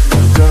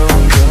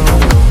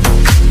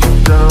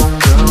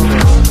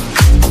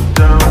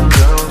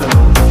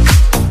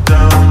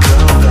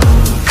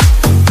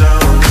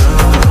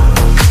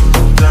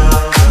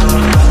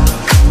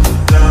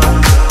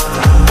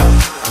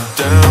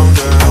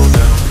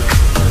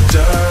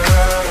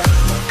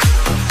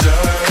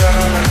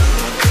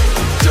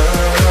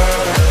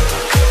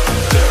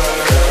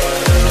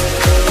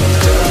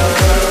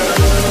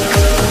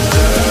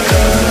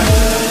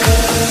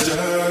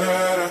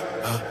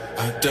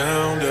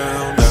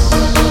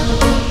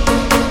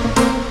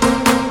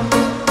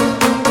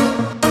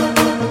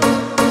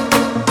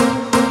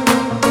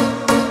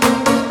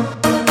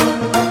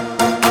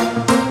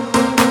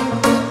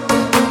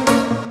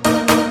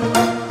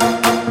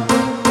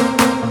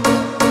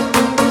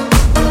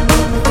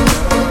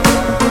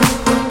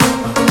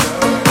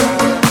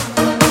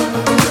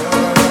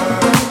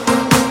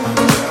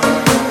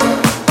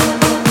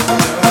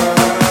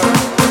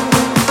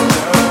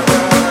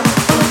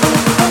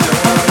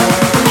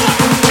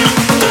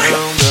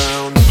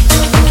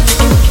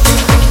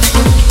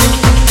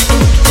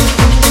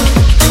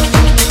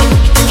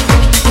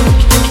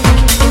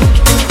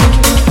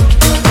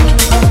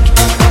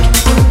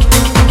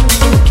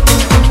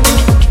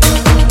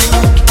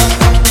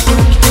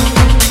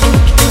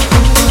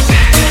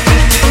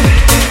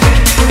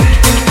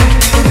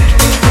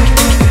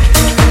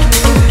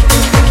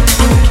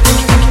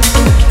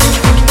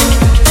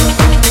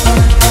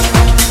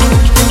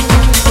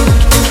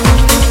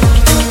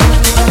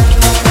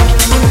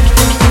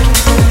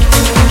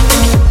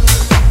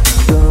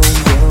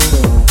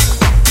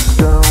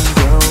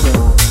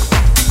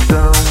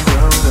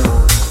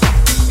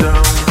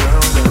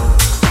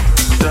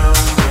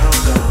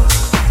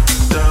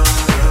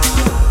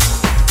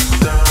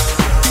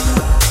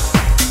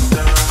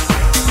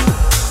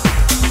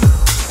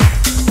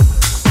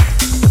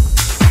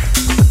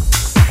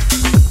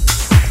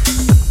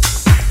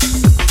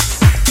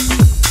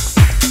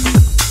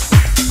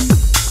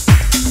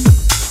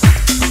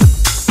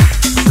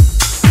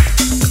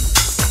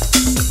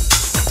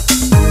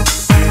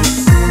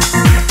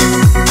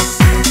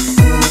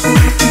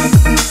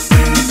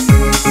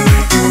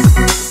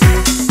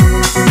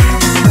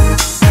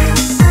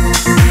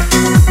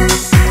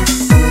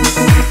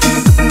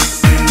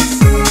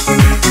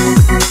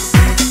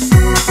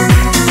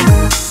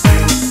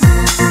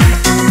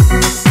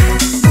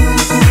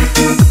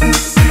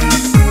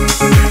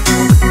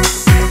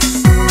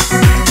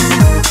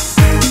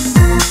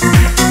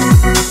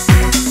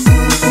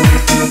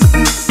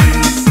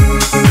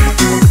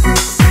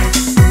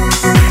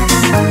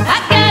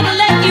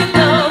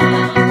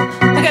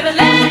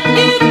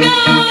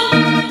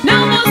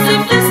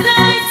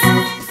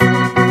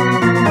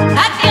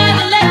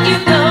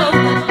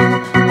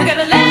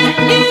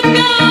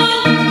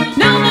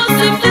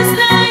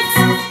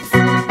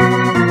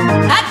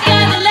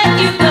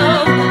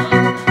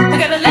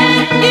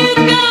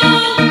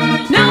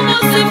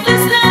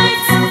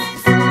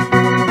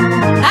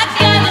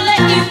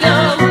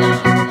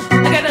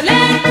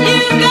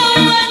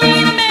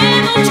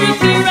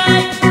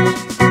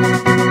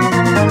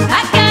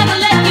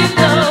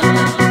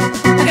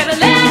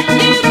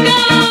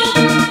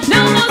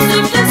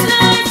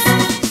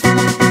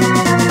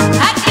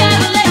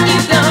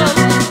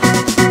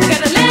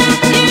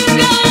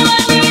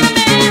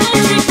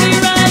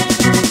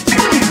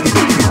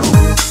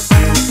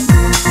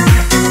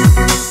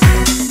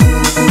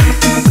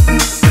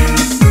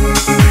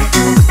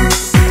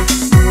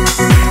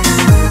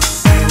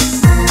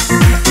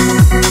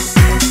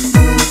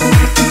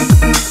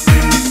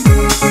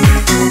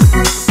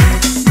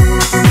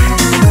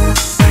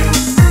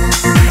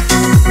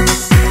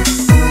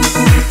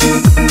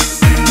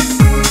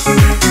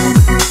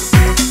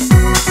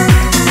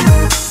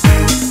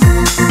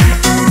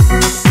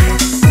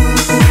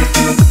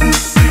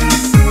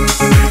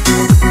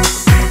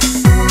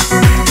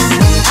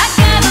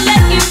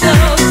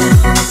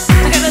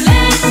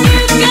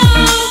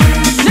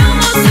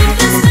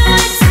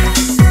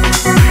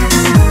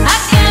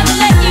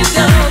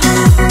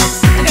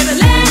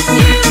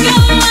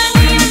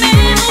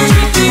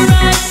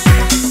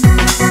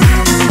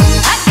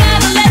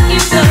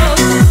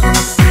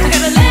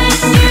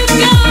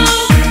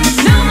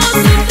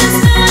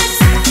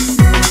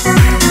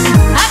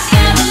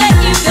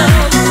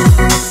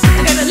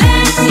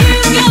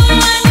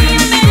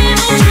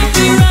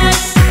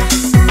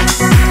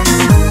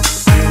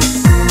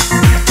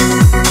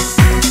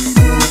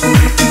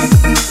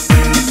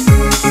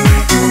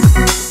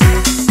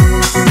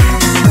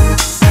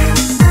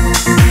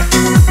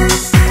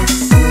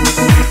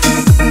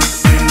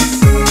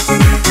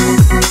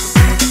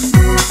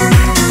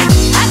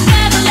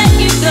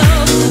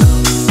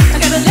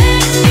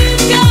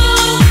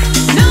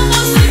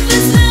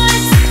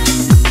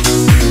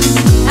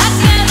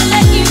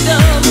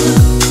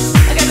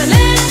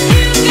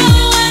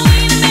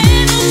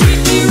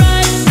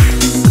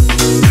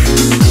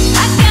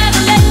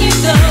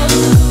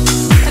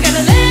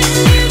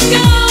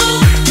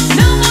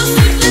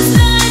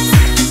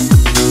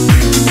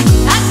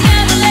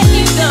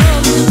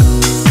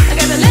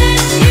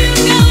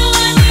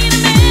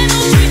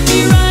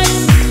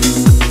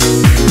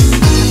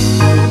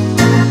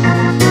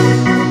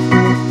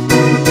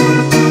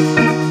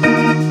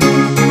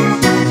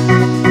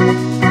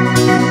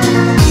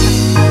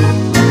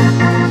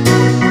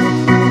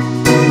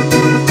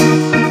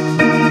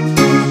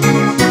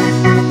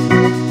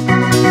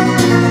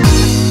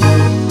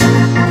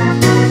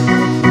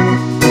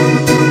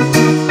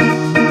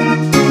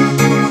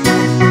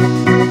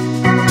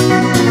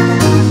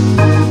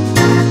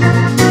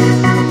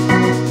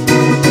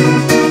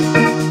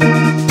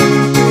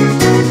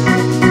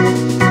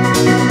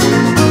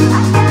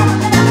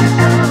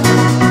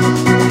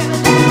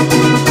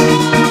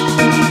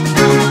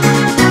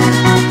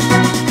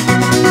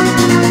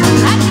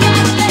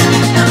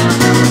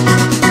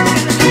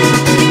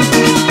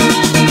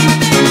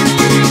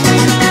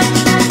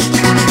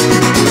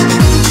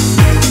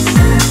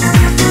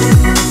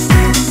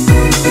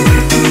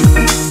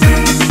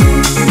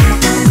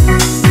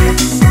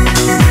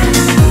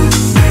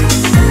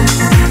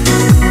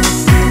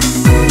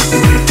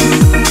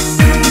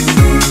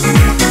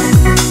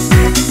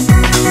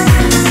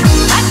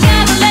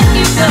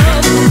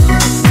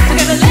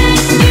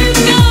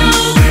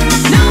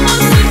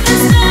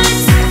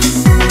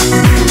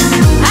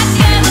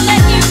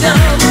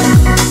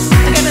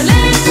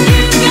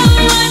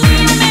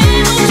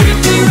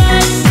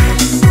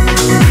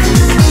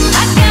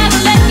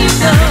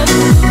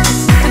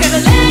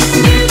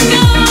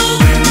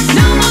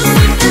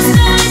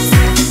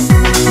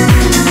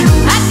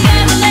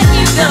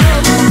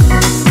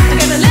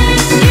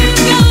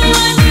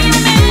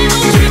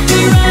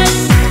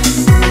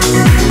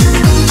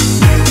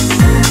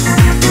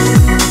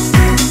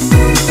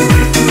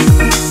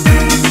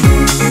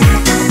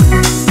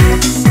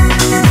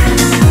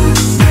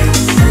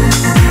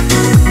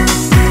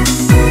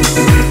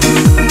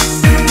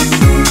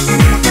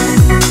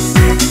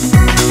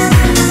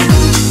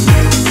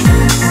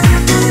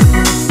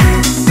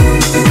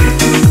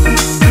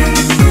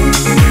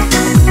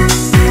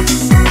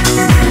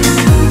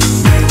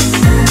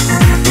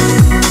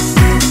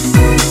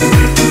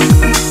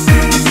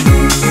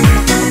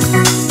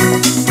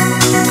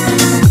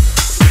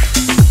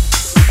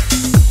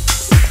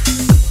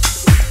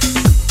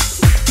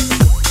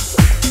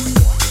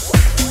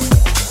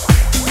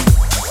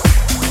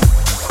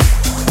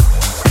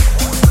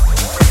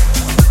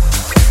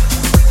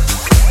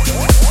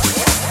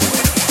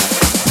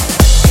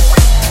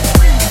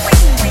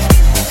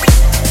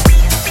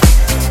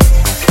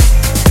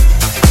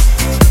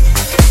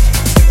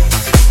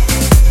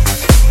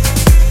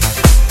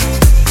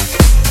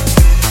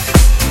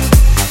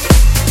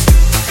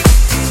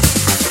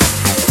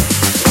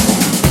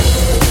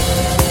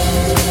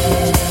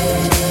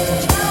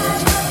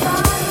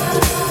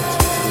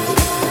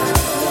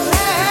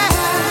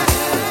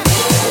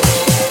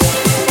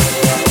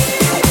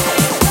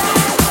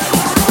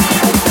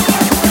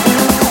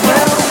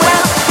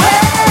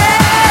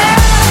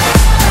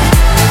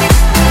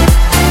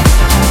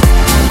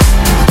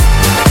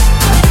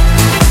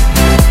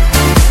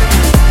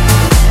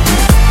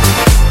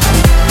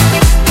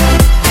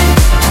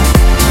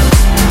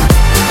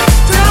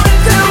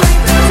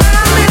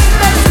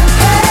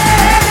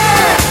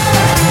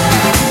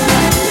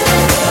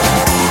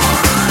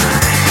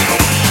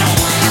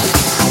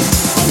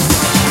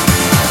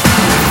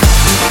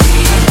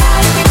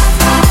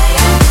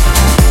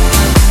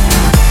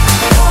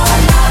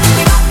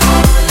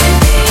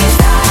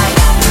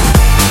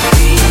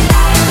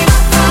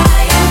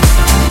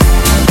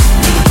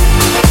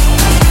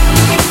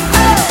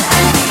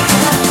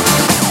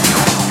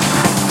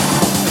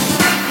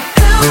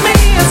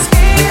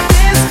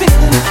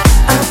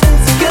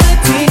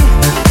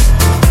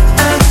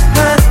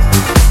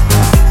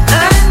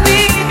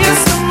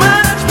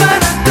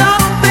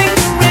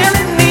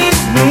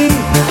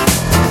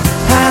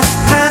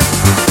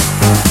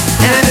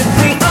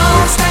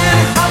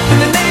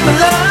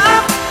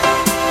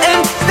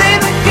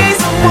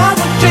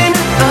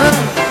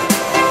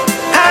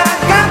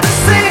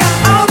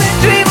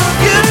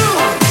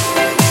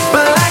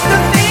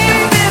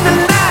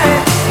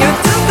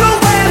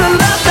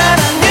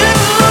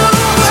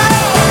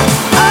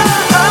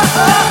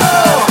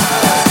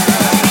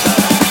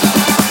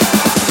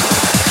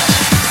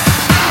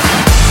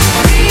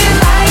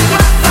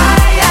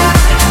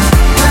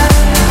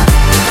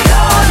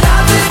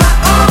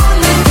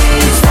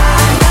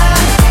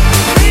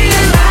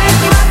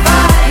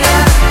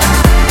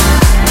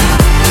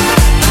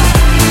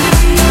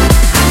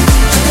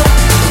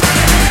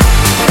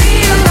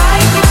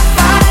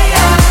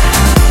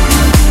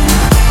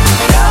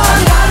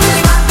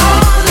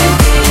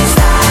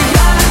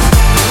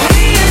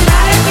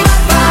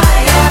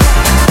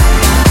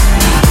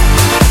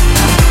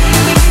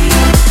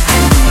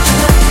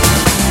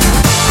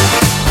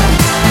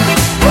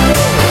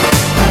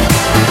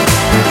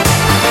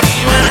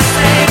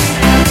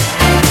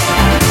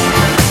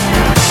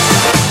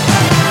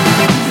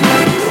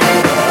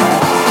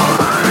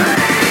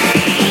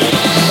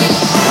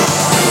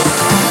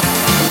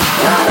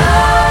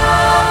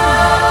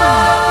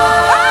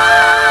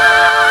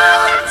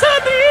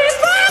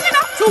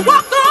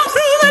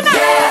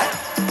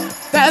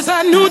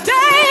 a new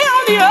day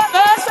on the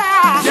other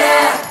side.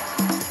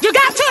 Yeah. You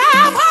got to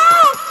have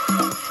hope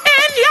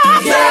in your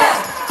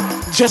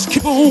faith. Just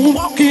keep on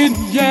walking,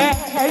 yeah,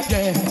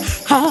 yeah.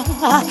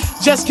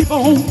 Just keep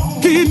on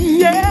walking,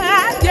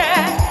 yeah,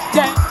 yeah,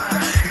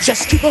 yeah.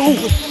 Just keep on.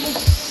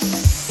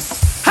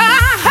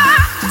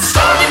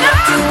 Strong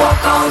enough to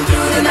walk on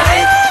through the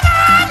night.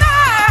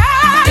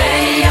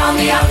 Day on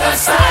the other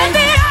side. The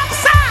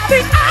outside,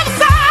 the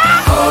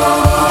outside.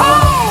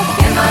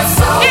 Oh, in my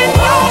soul. In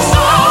your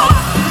soul.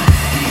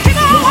 Keep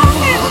on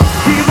walking,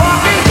 keep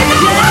walking, keep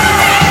on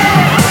walking.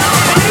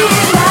 Feel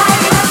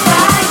like a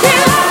fire.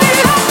 Feel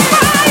like a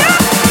fire.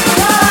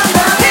 Love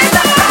is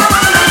the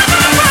power of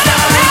the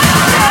starry night.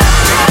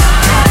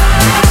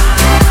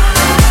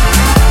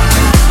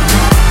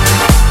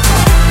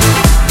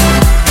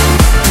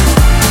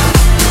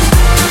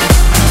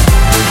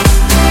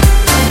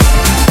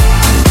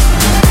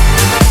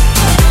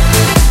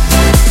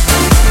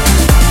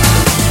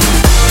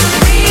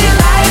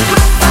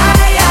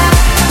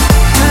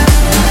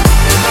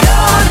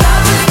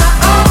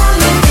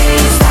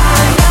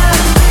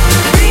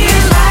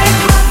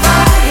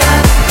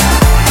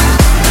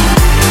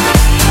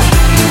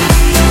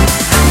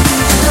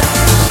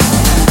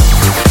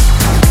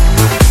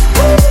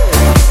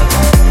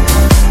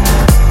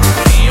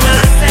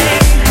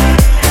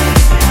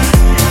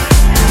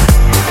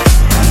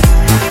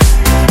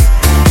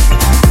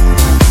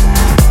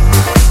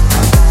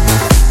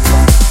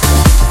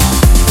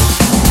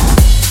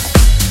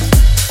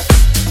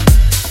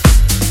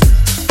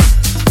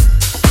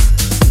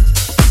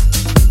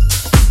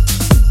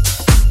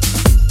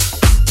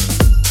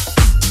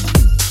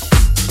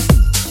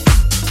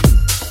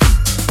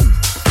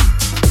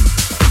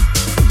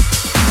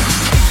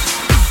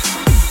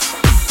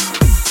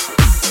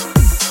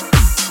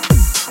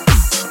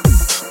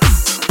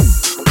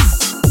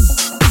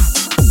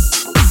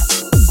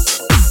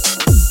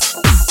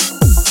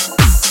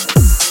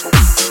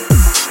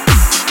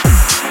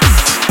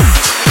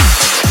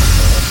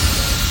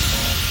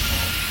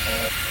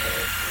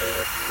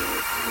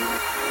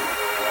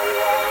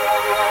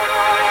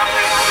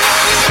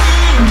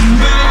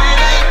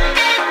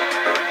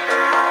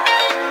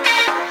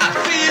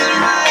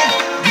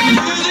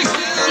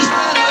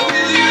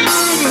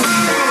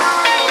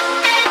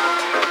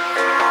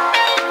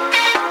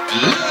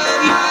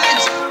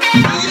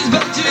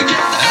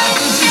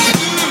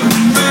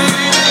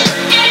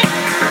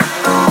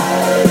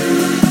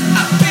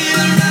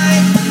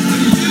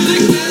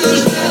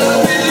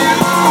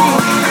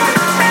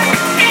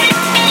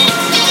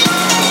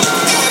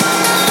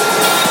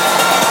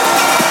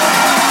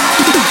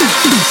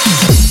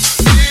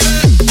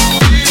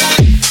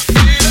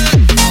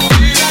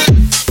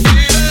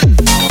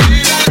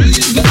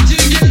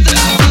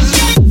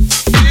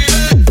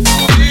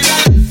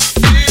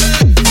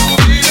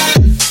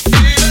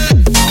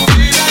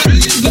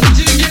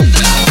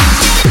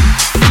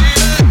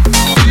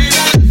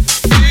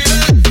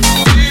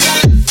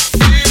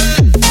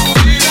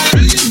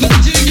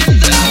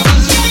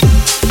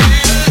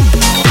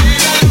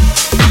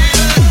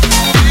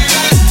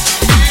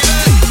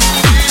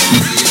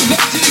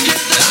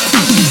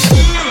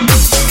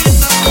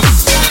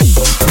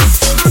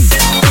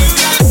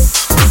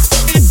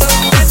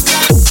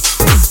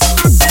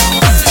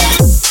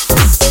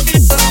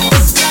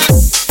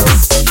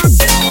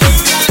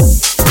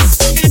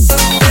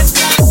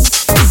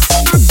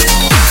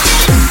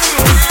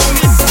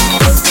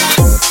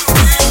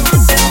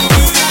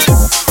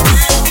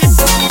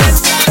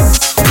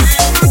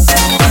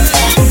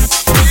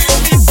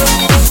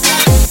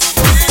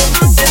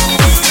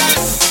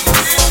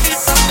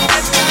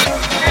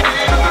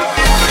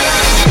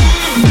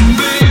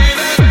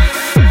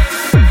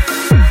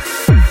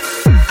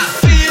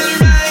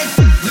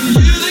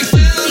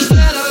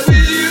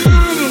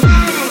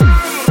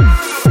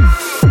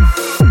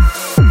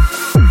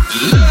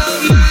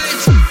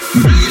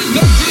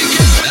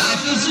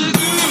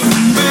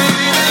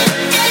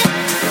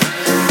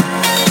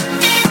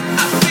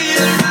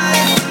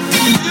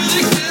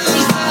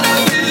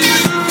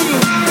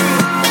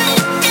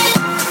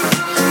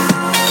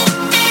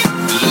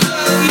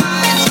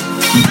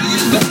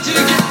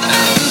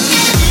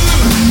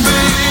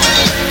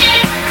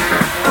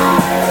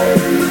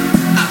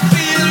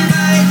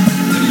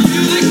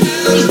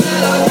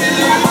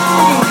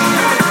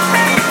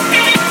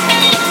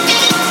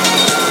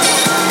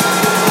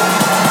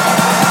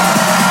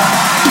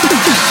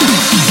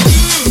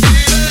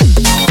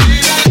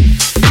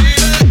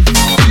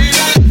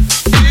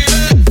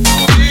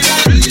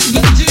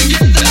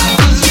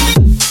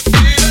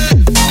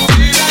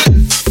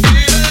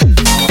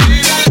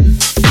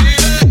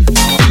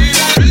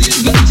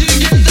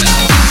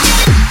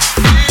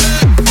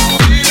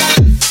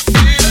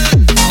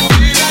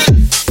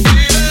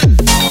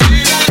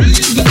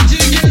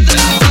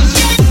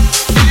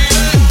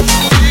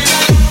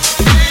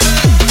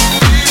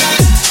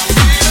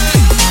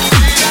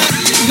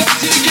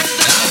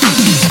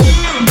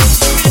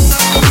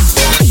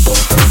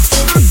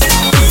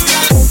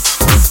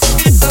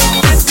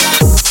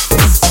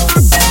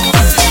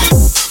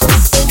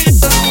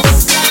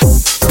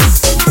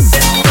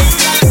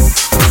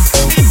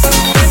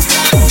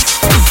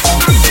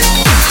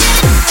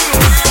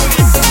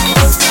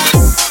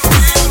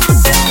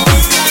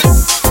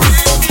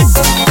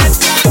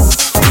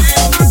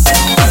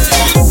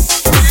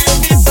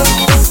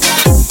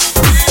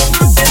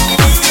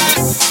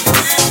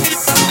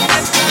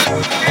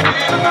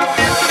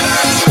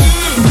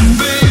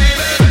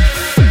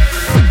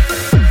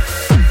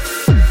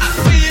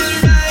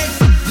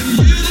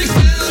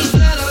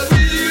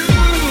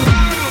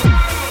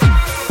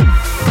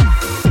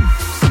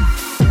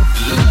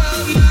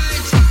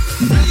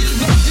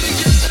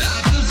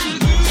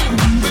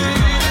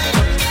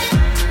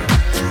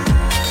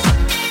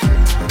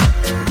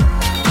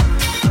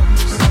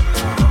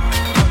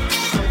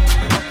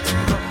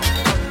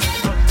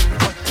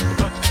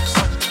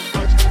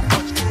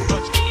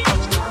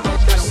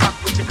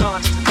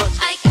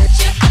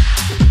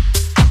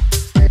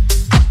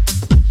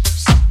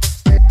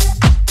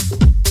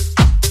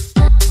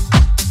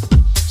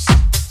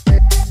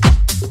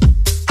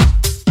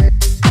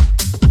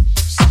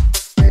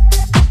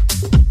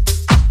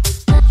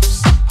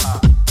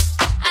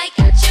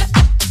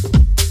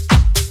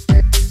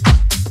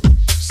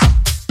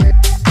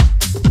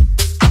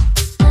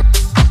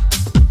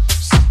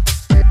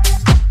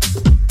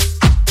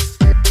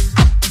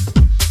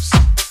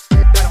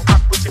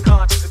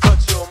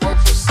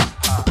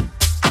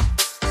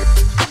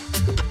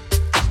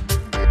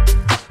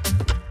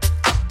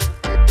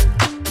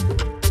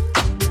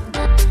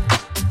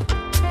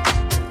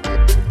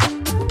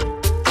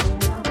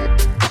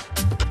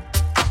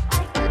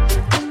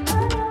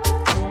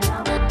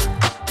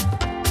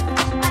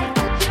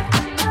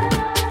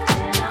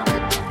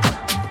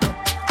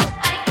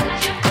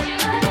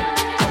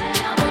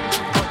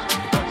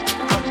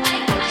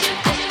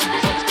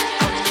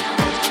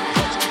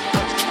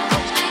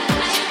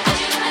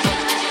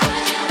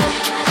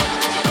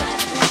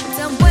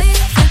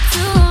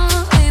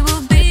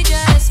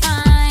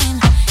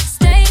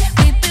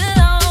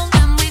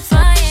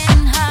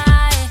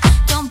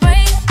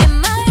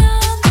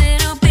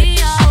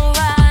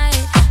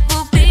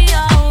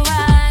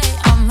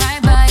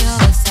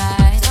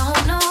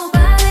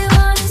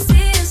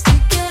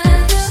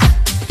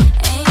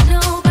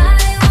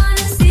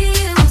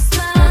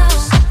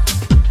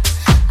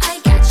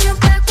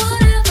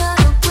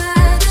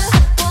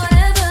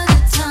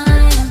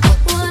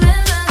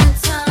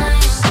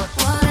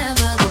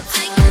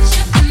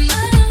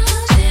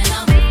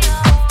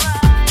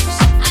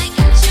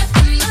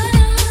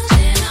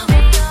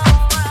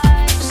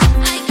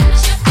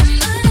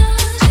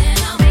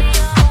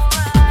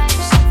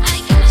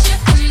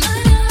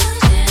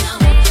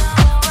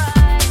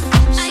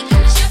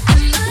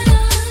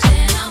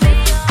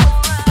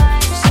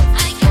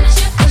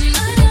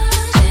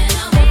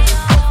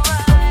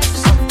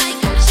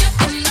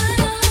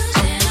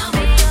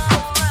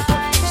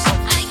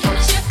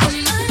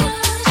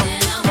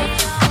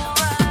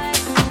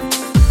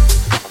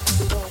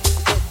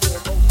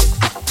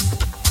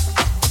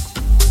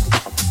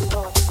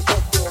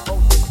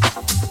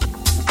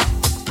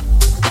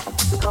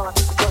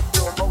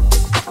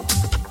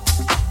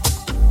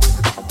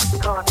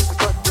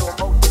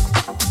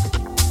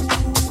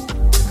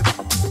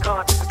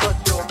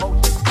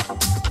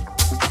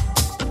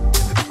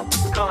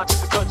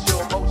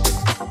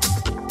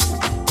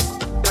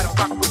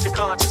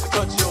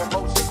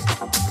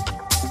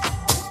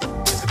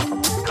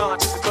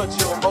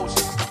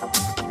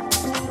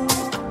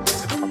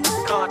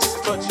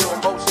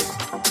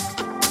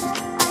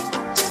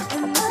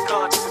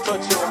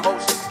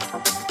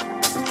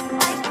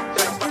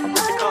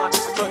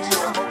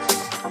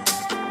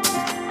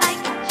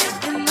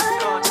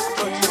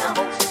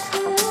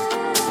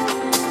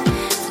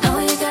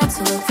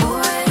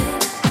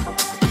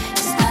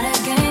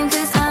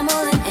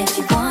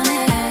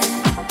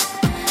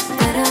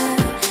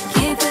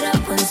 Keep it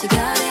up.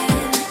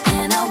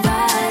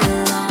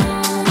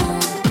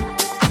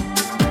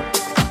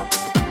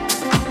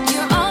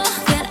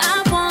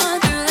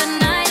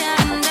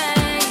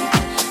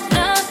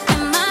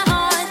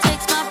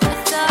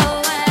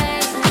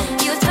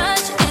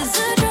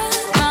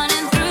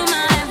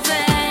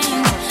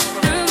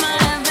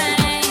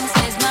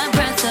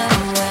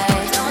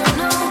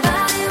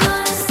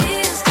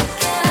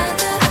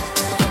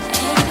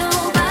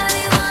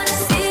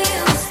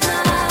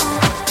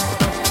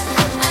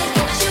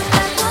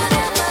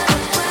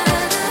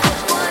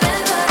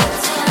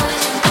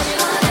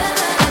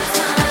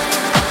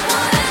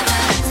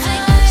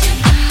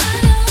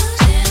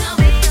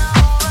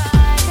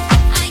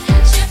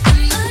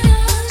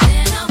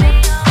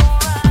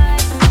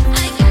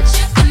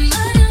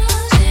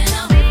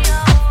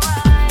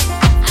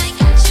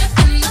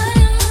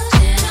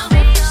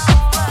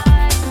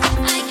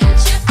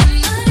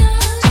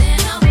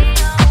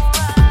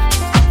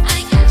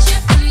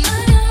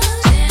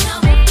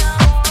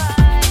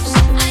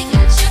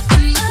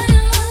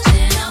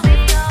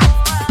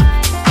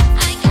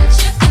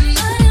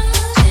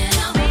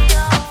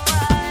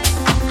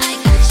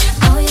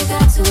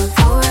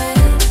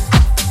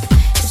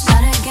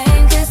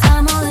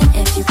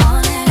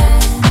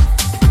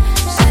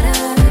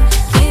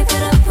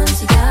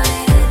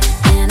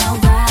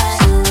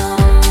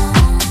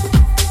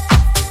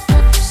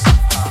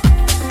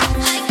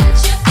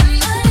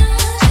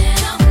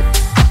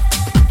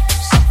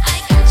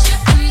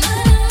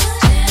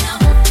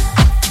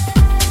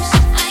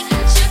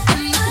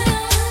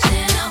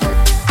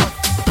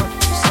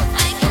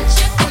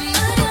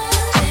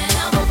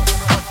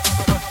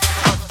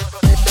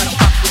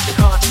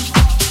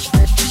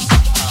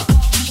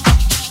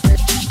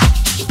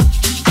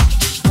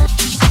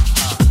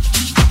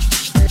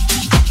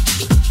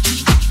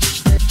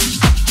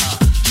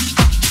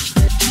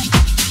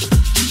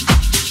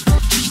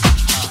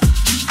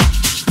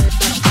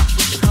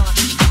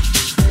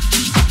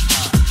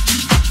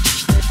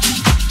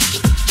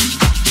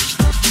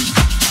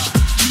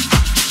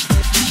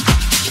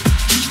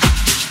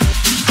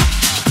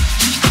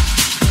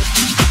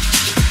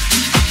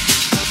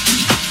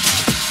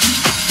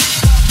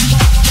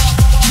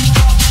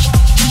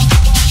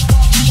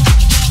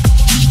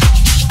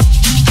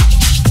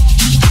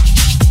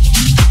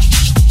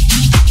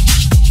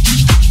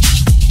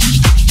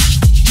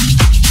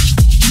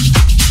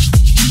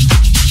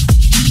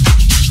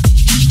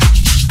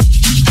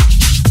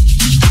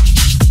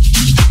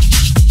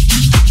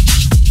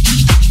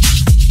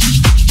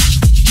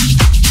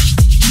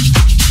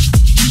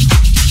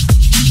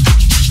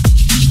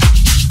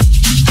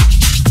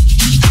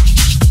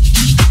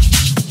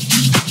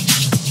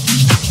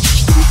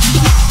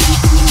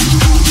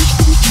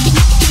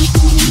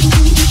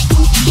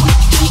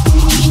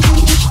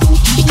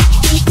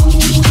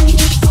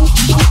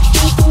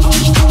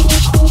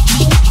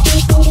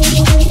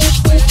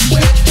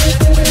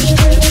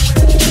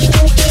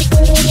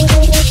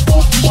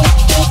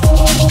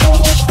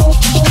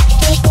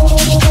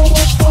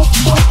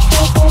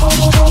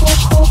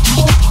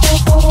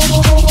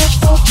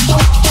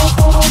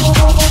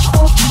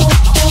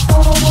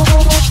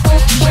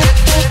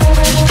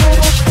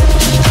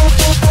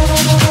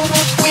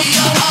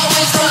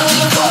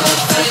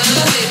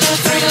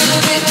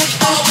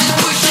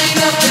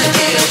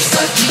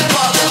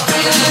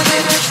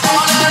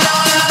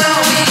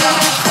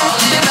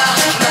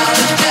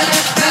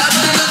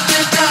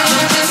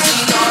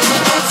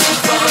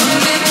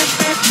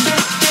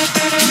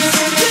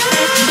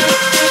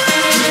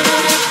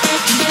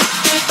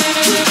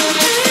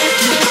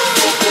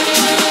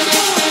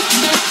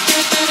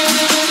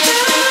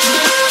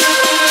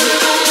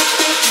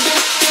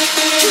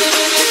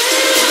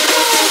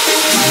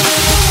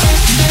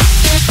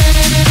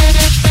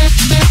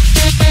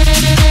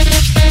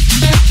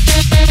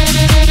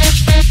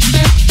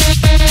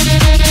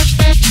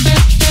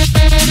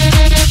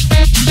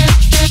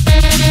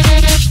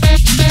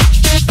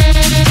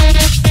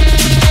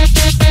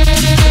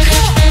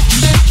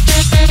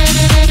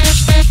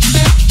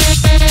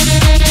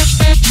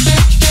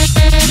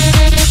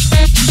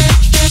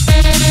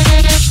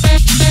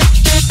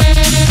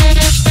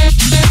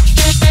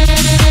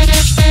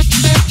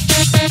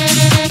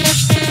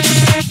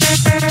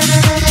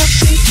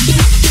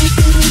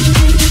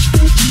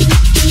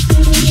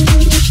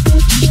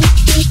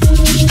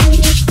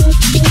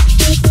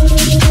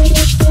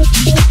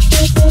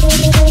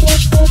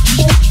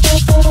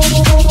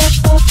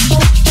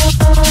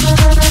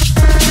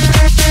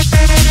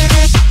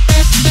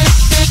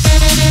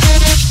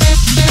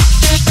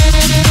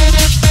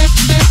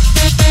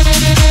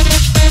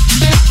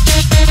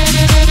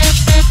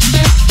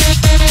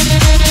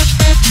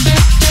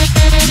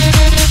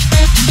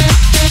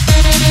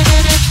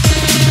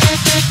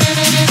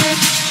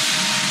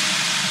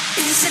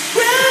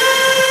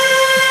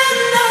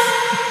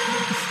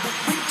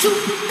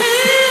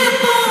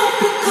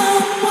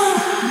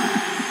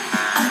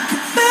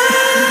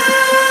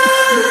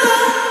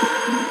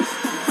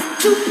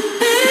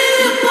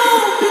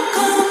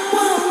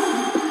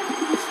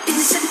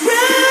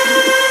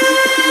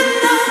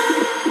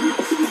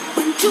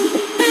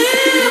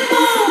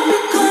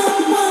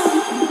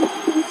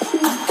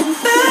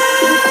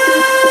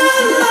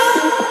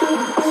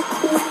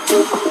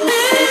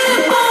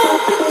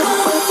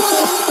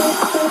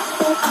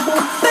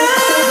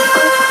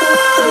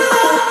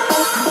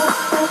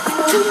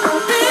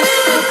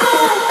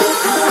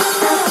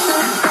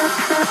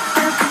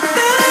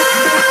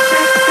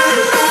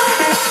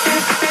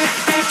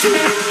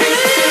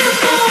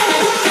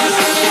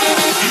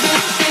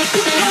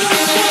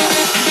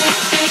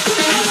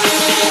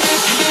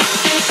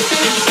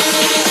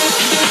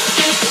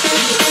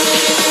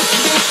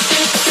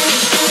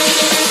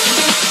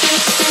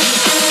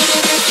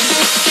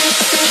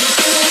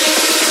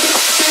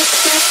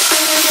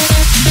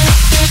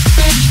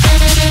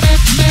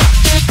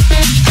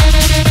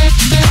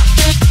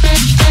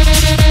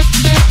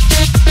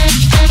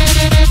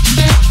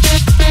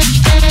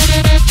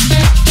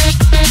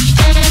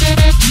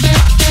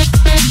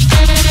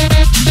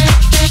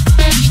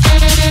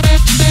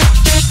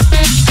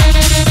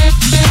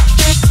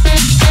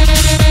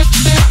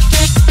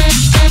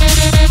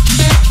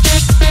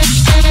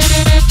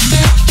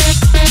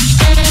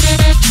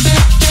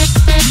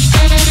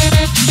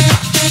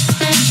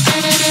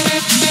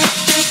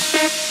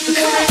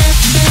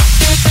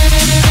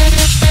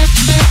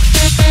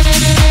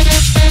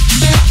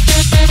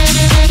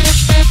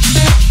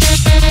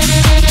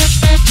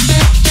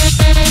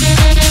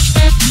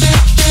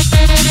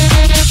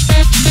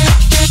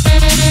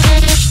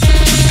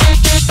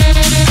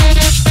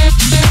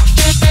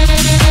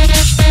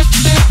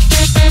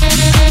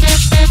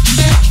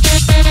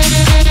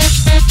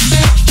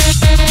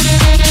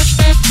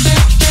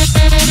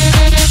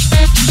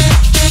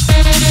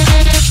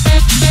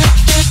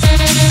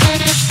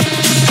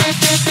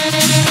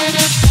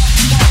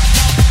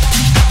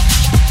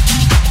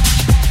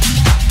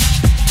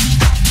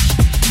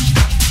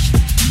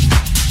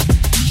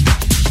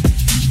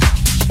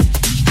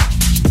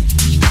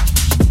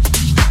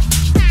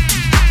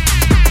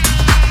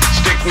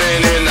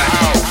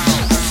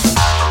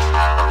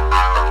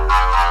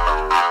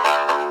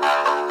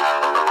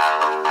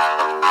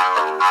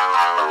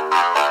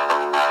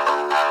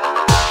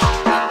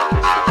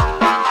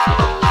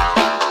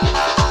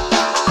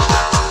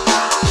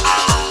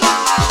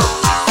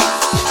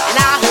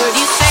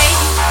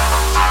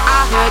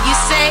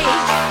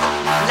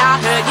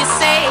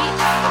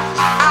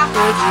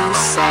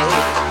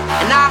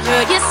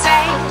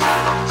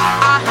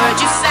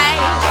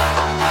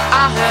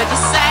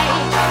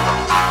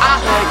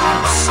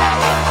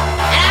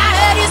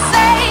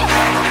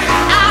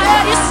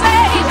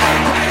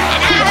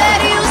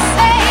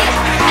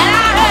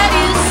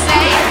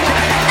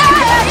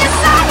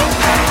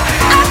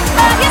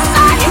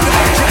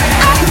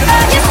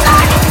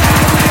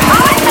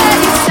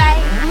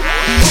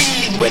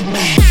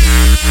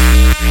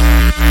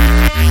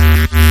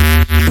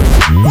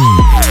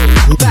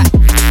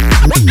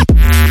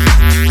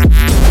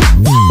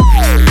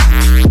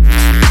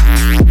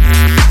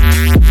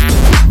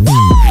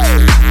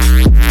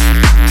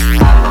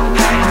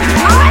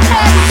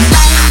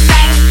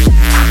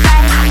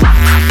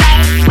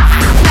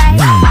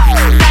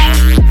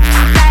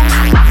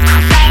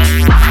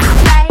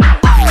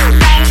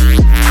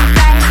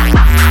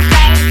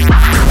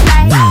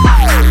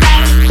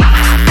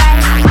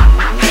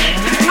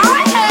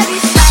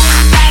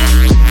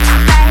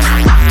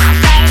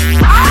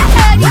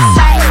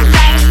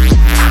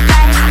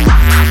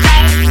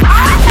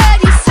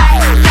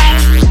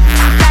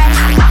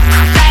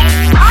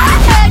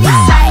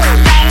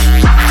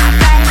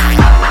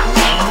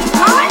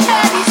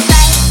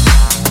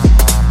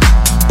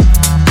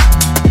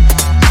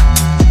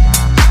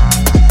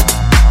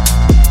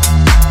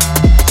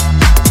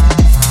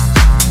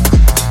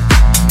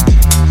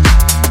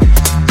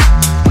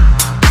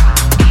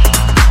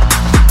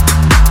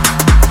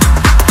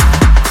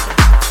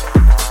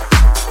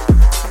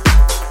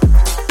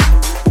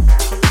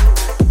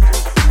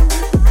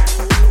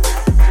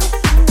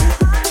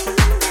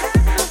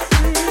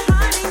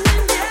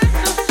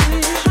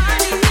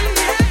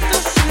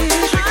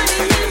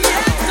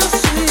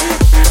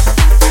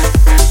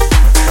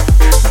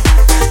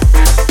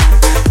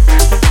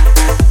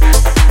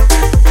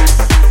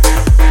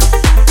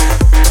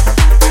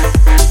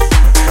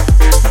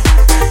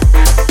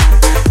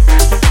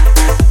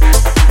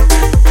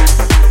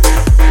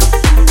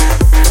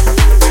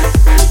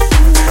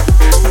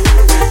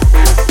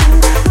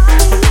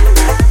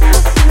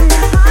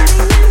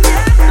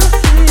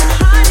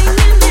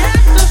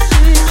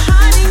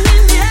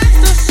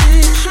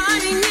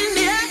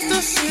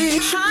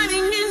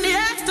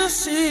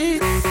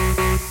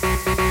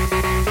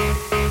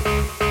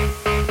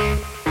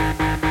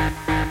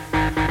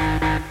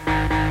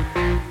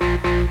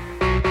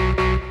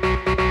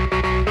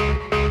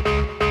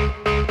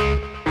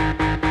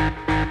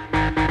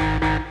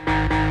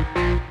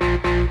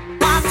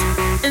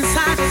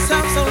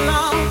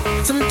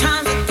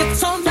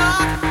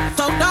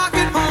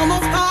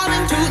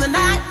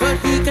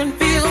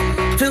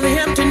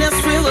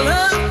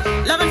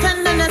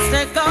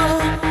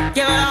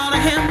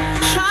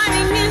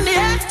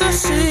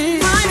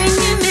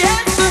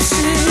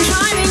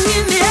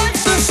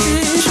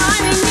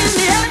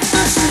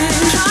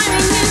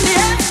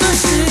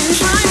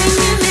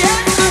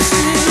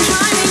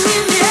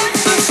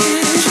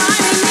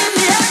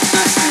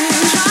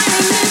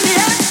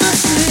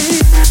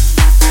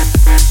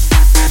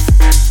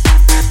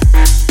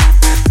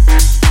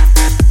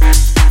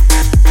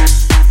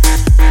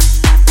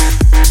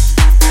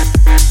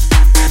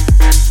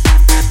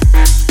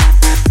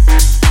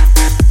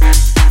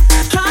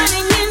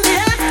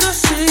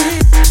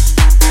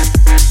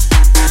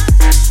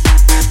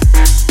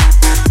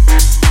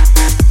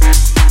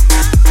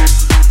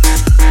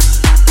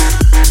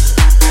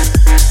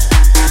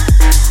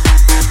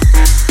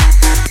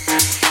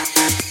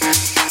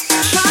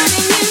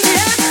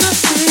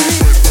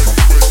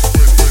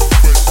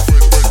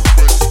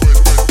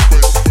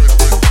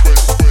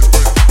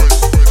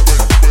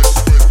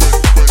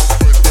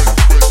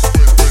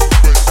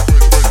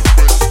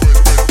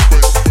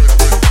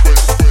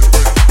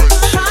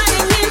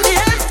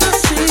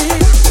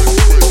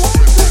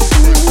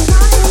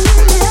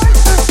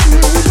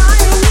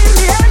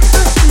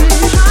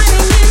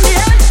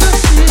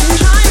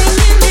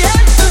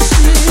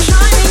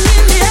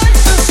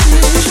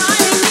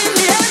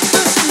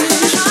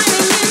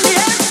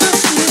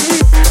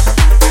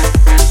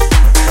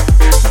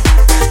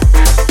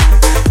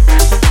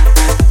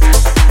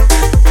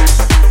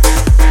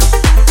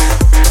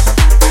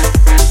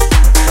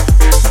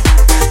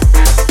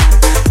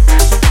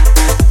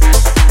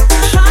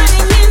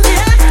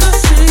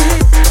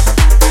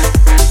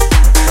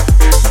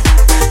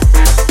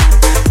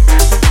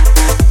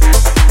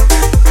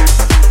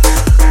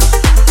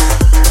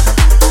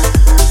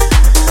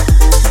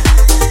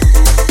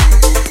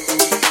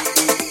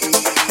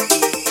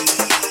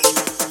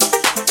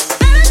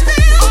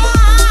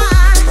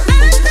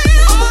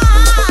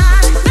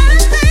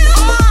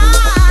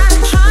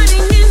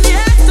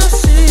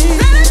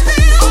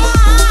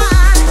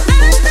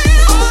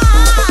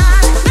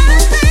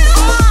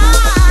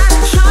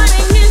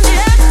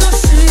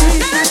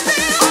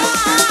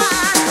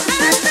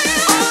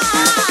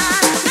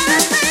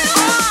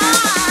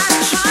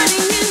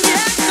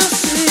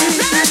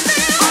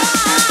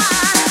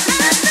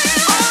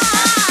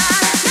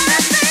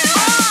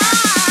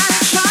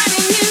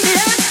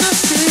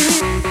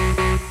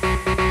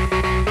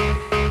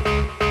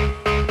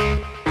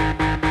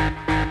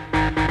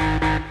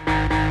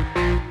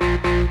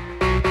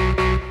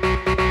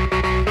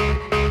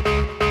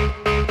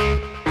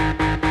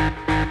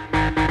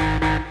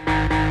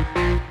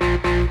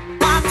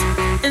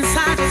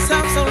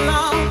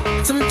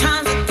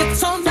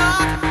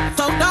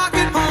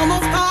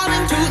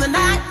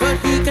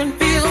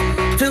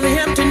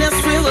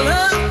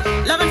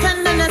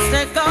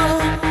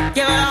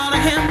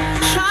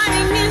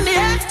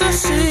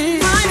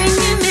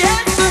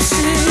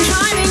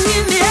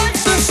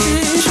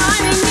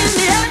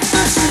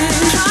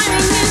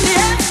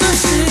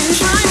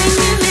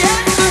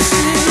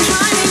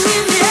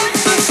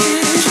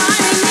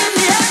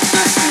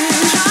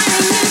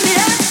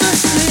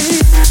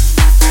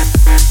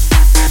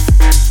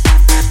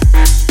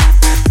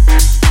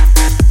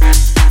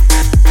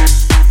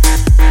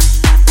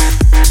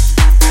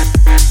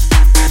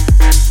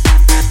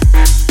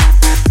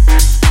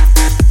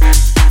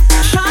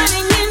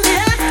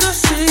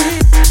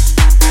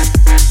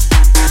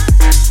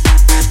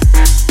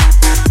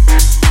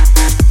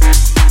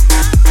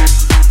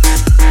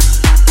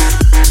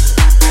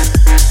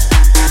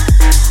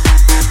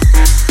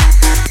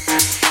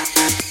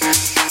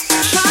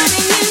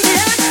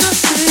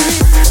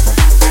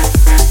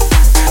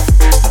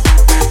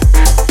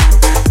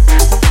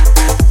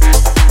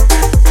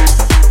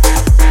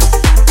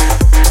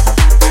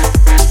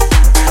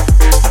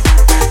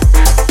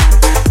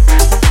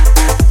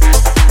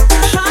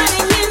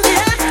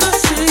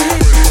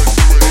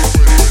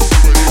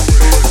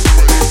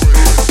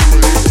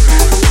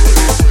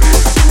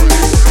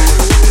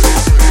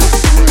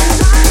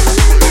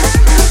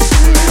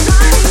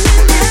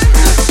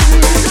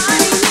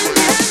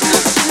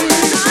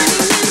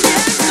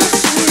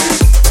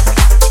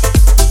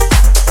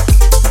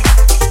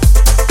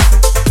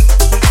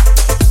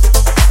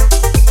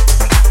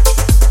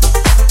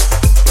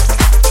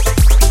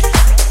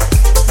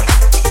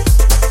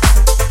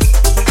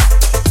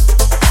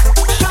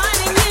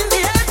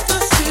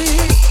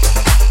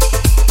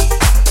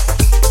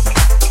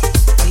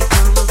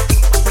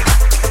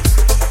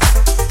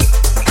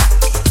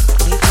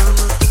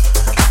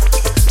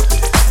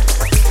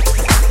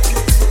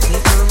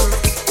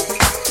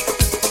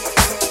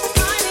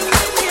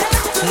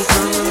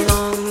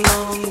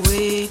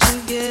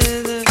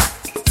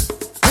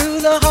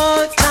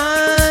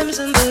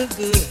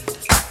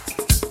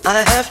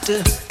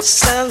 to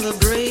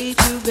celebrate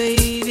you,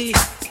 baby.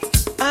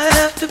 I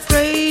have to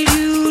praise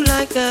you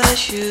like I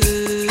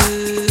should.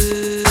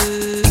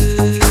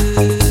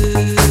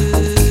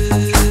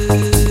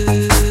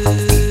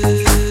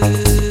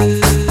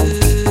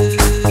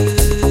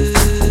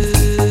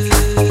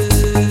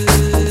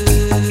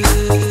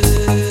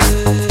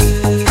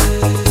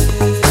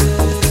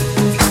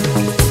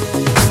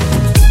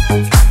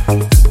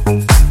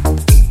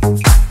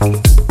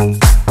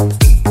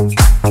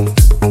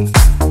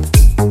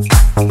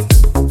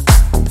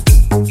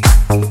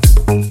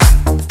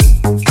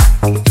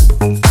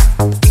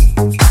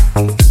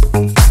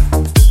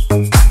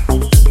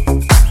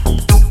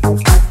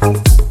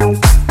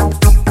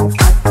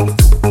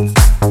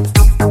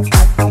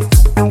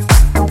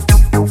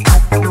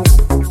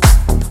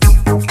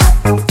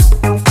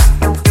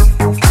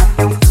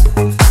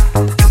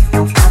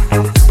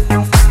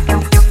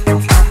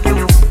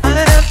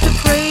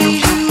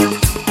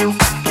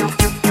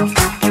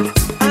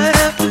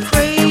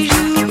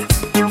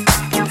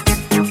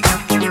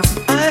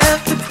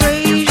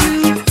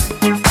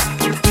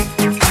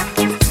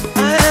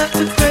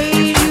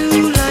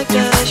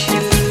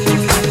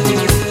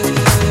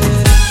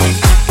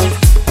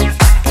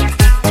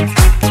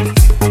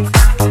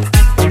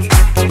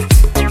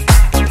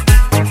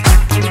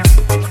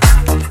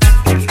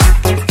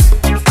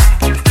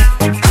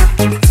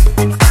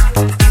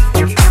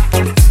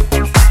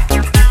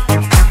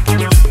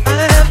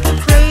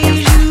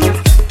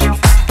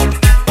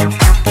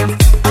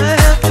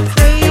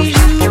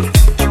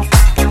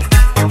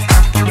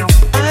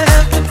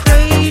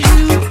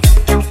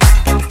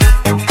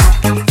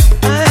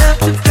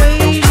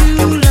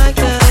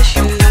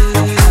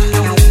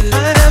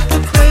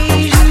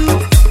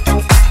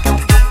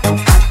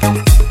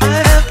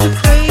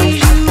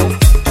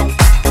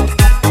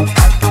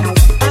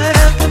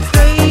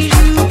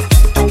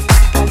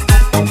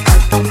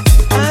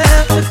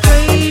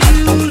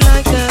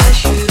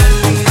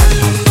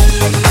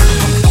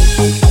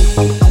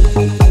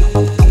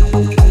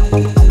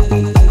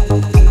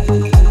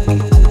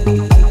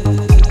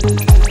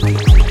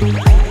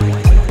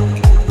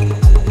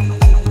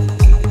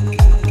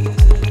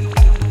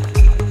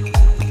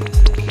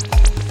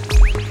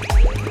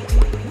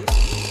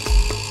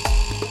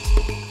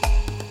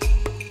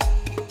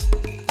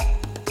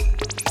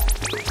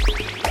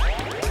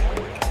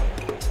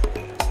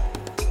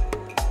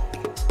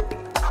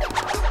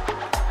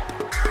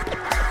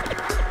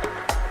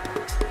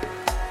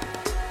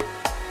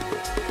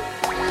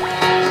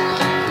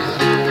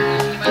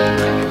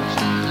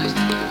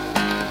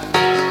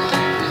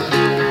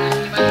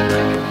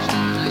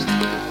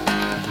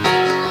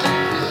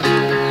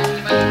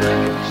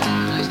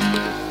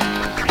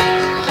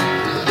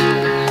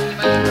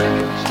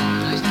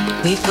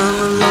 We've come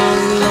a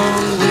long,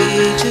 long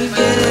way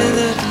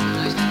together,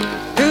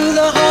 through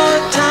the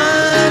hard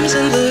times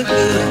and the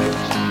good.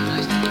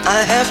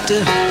 I have to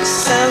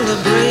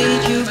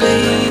celebrate you,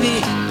 baby.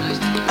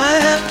 I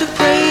have to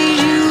praise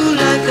you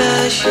like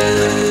I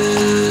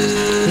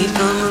should. We've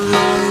come a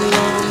long,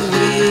 long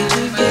way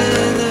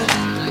together,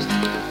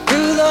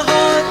 through the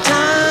hard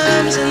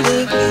times and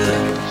the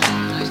good.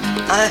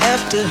 I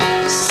have to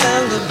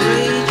celebrate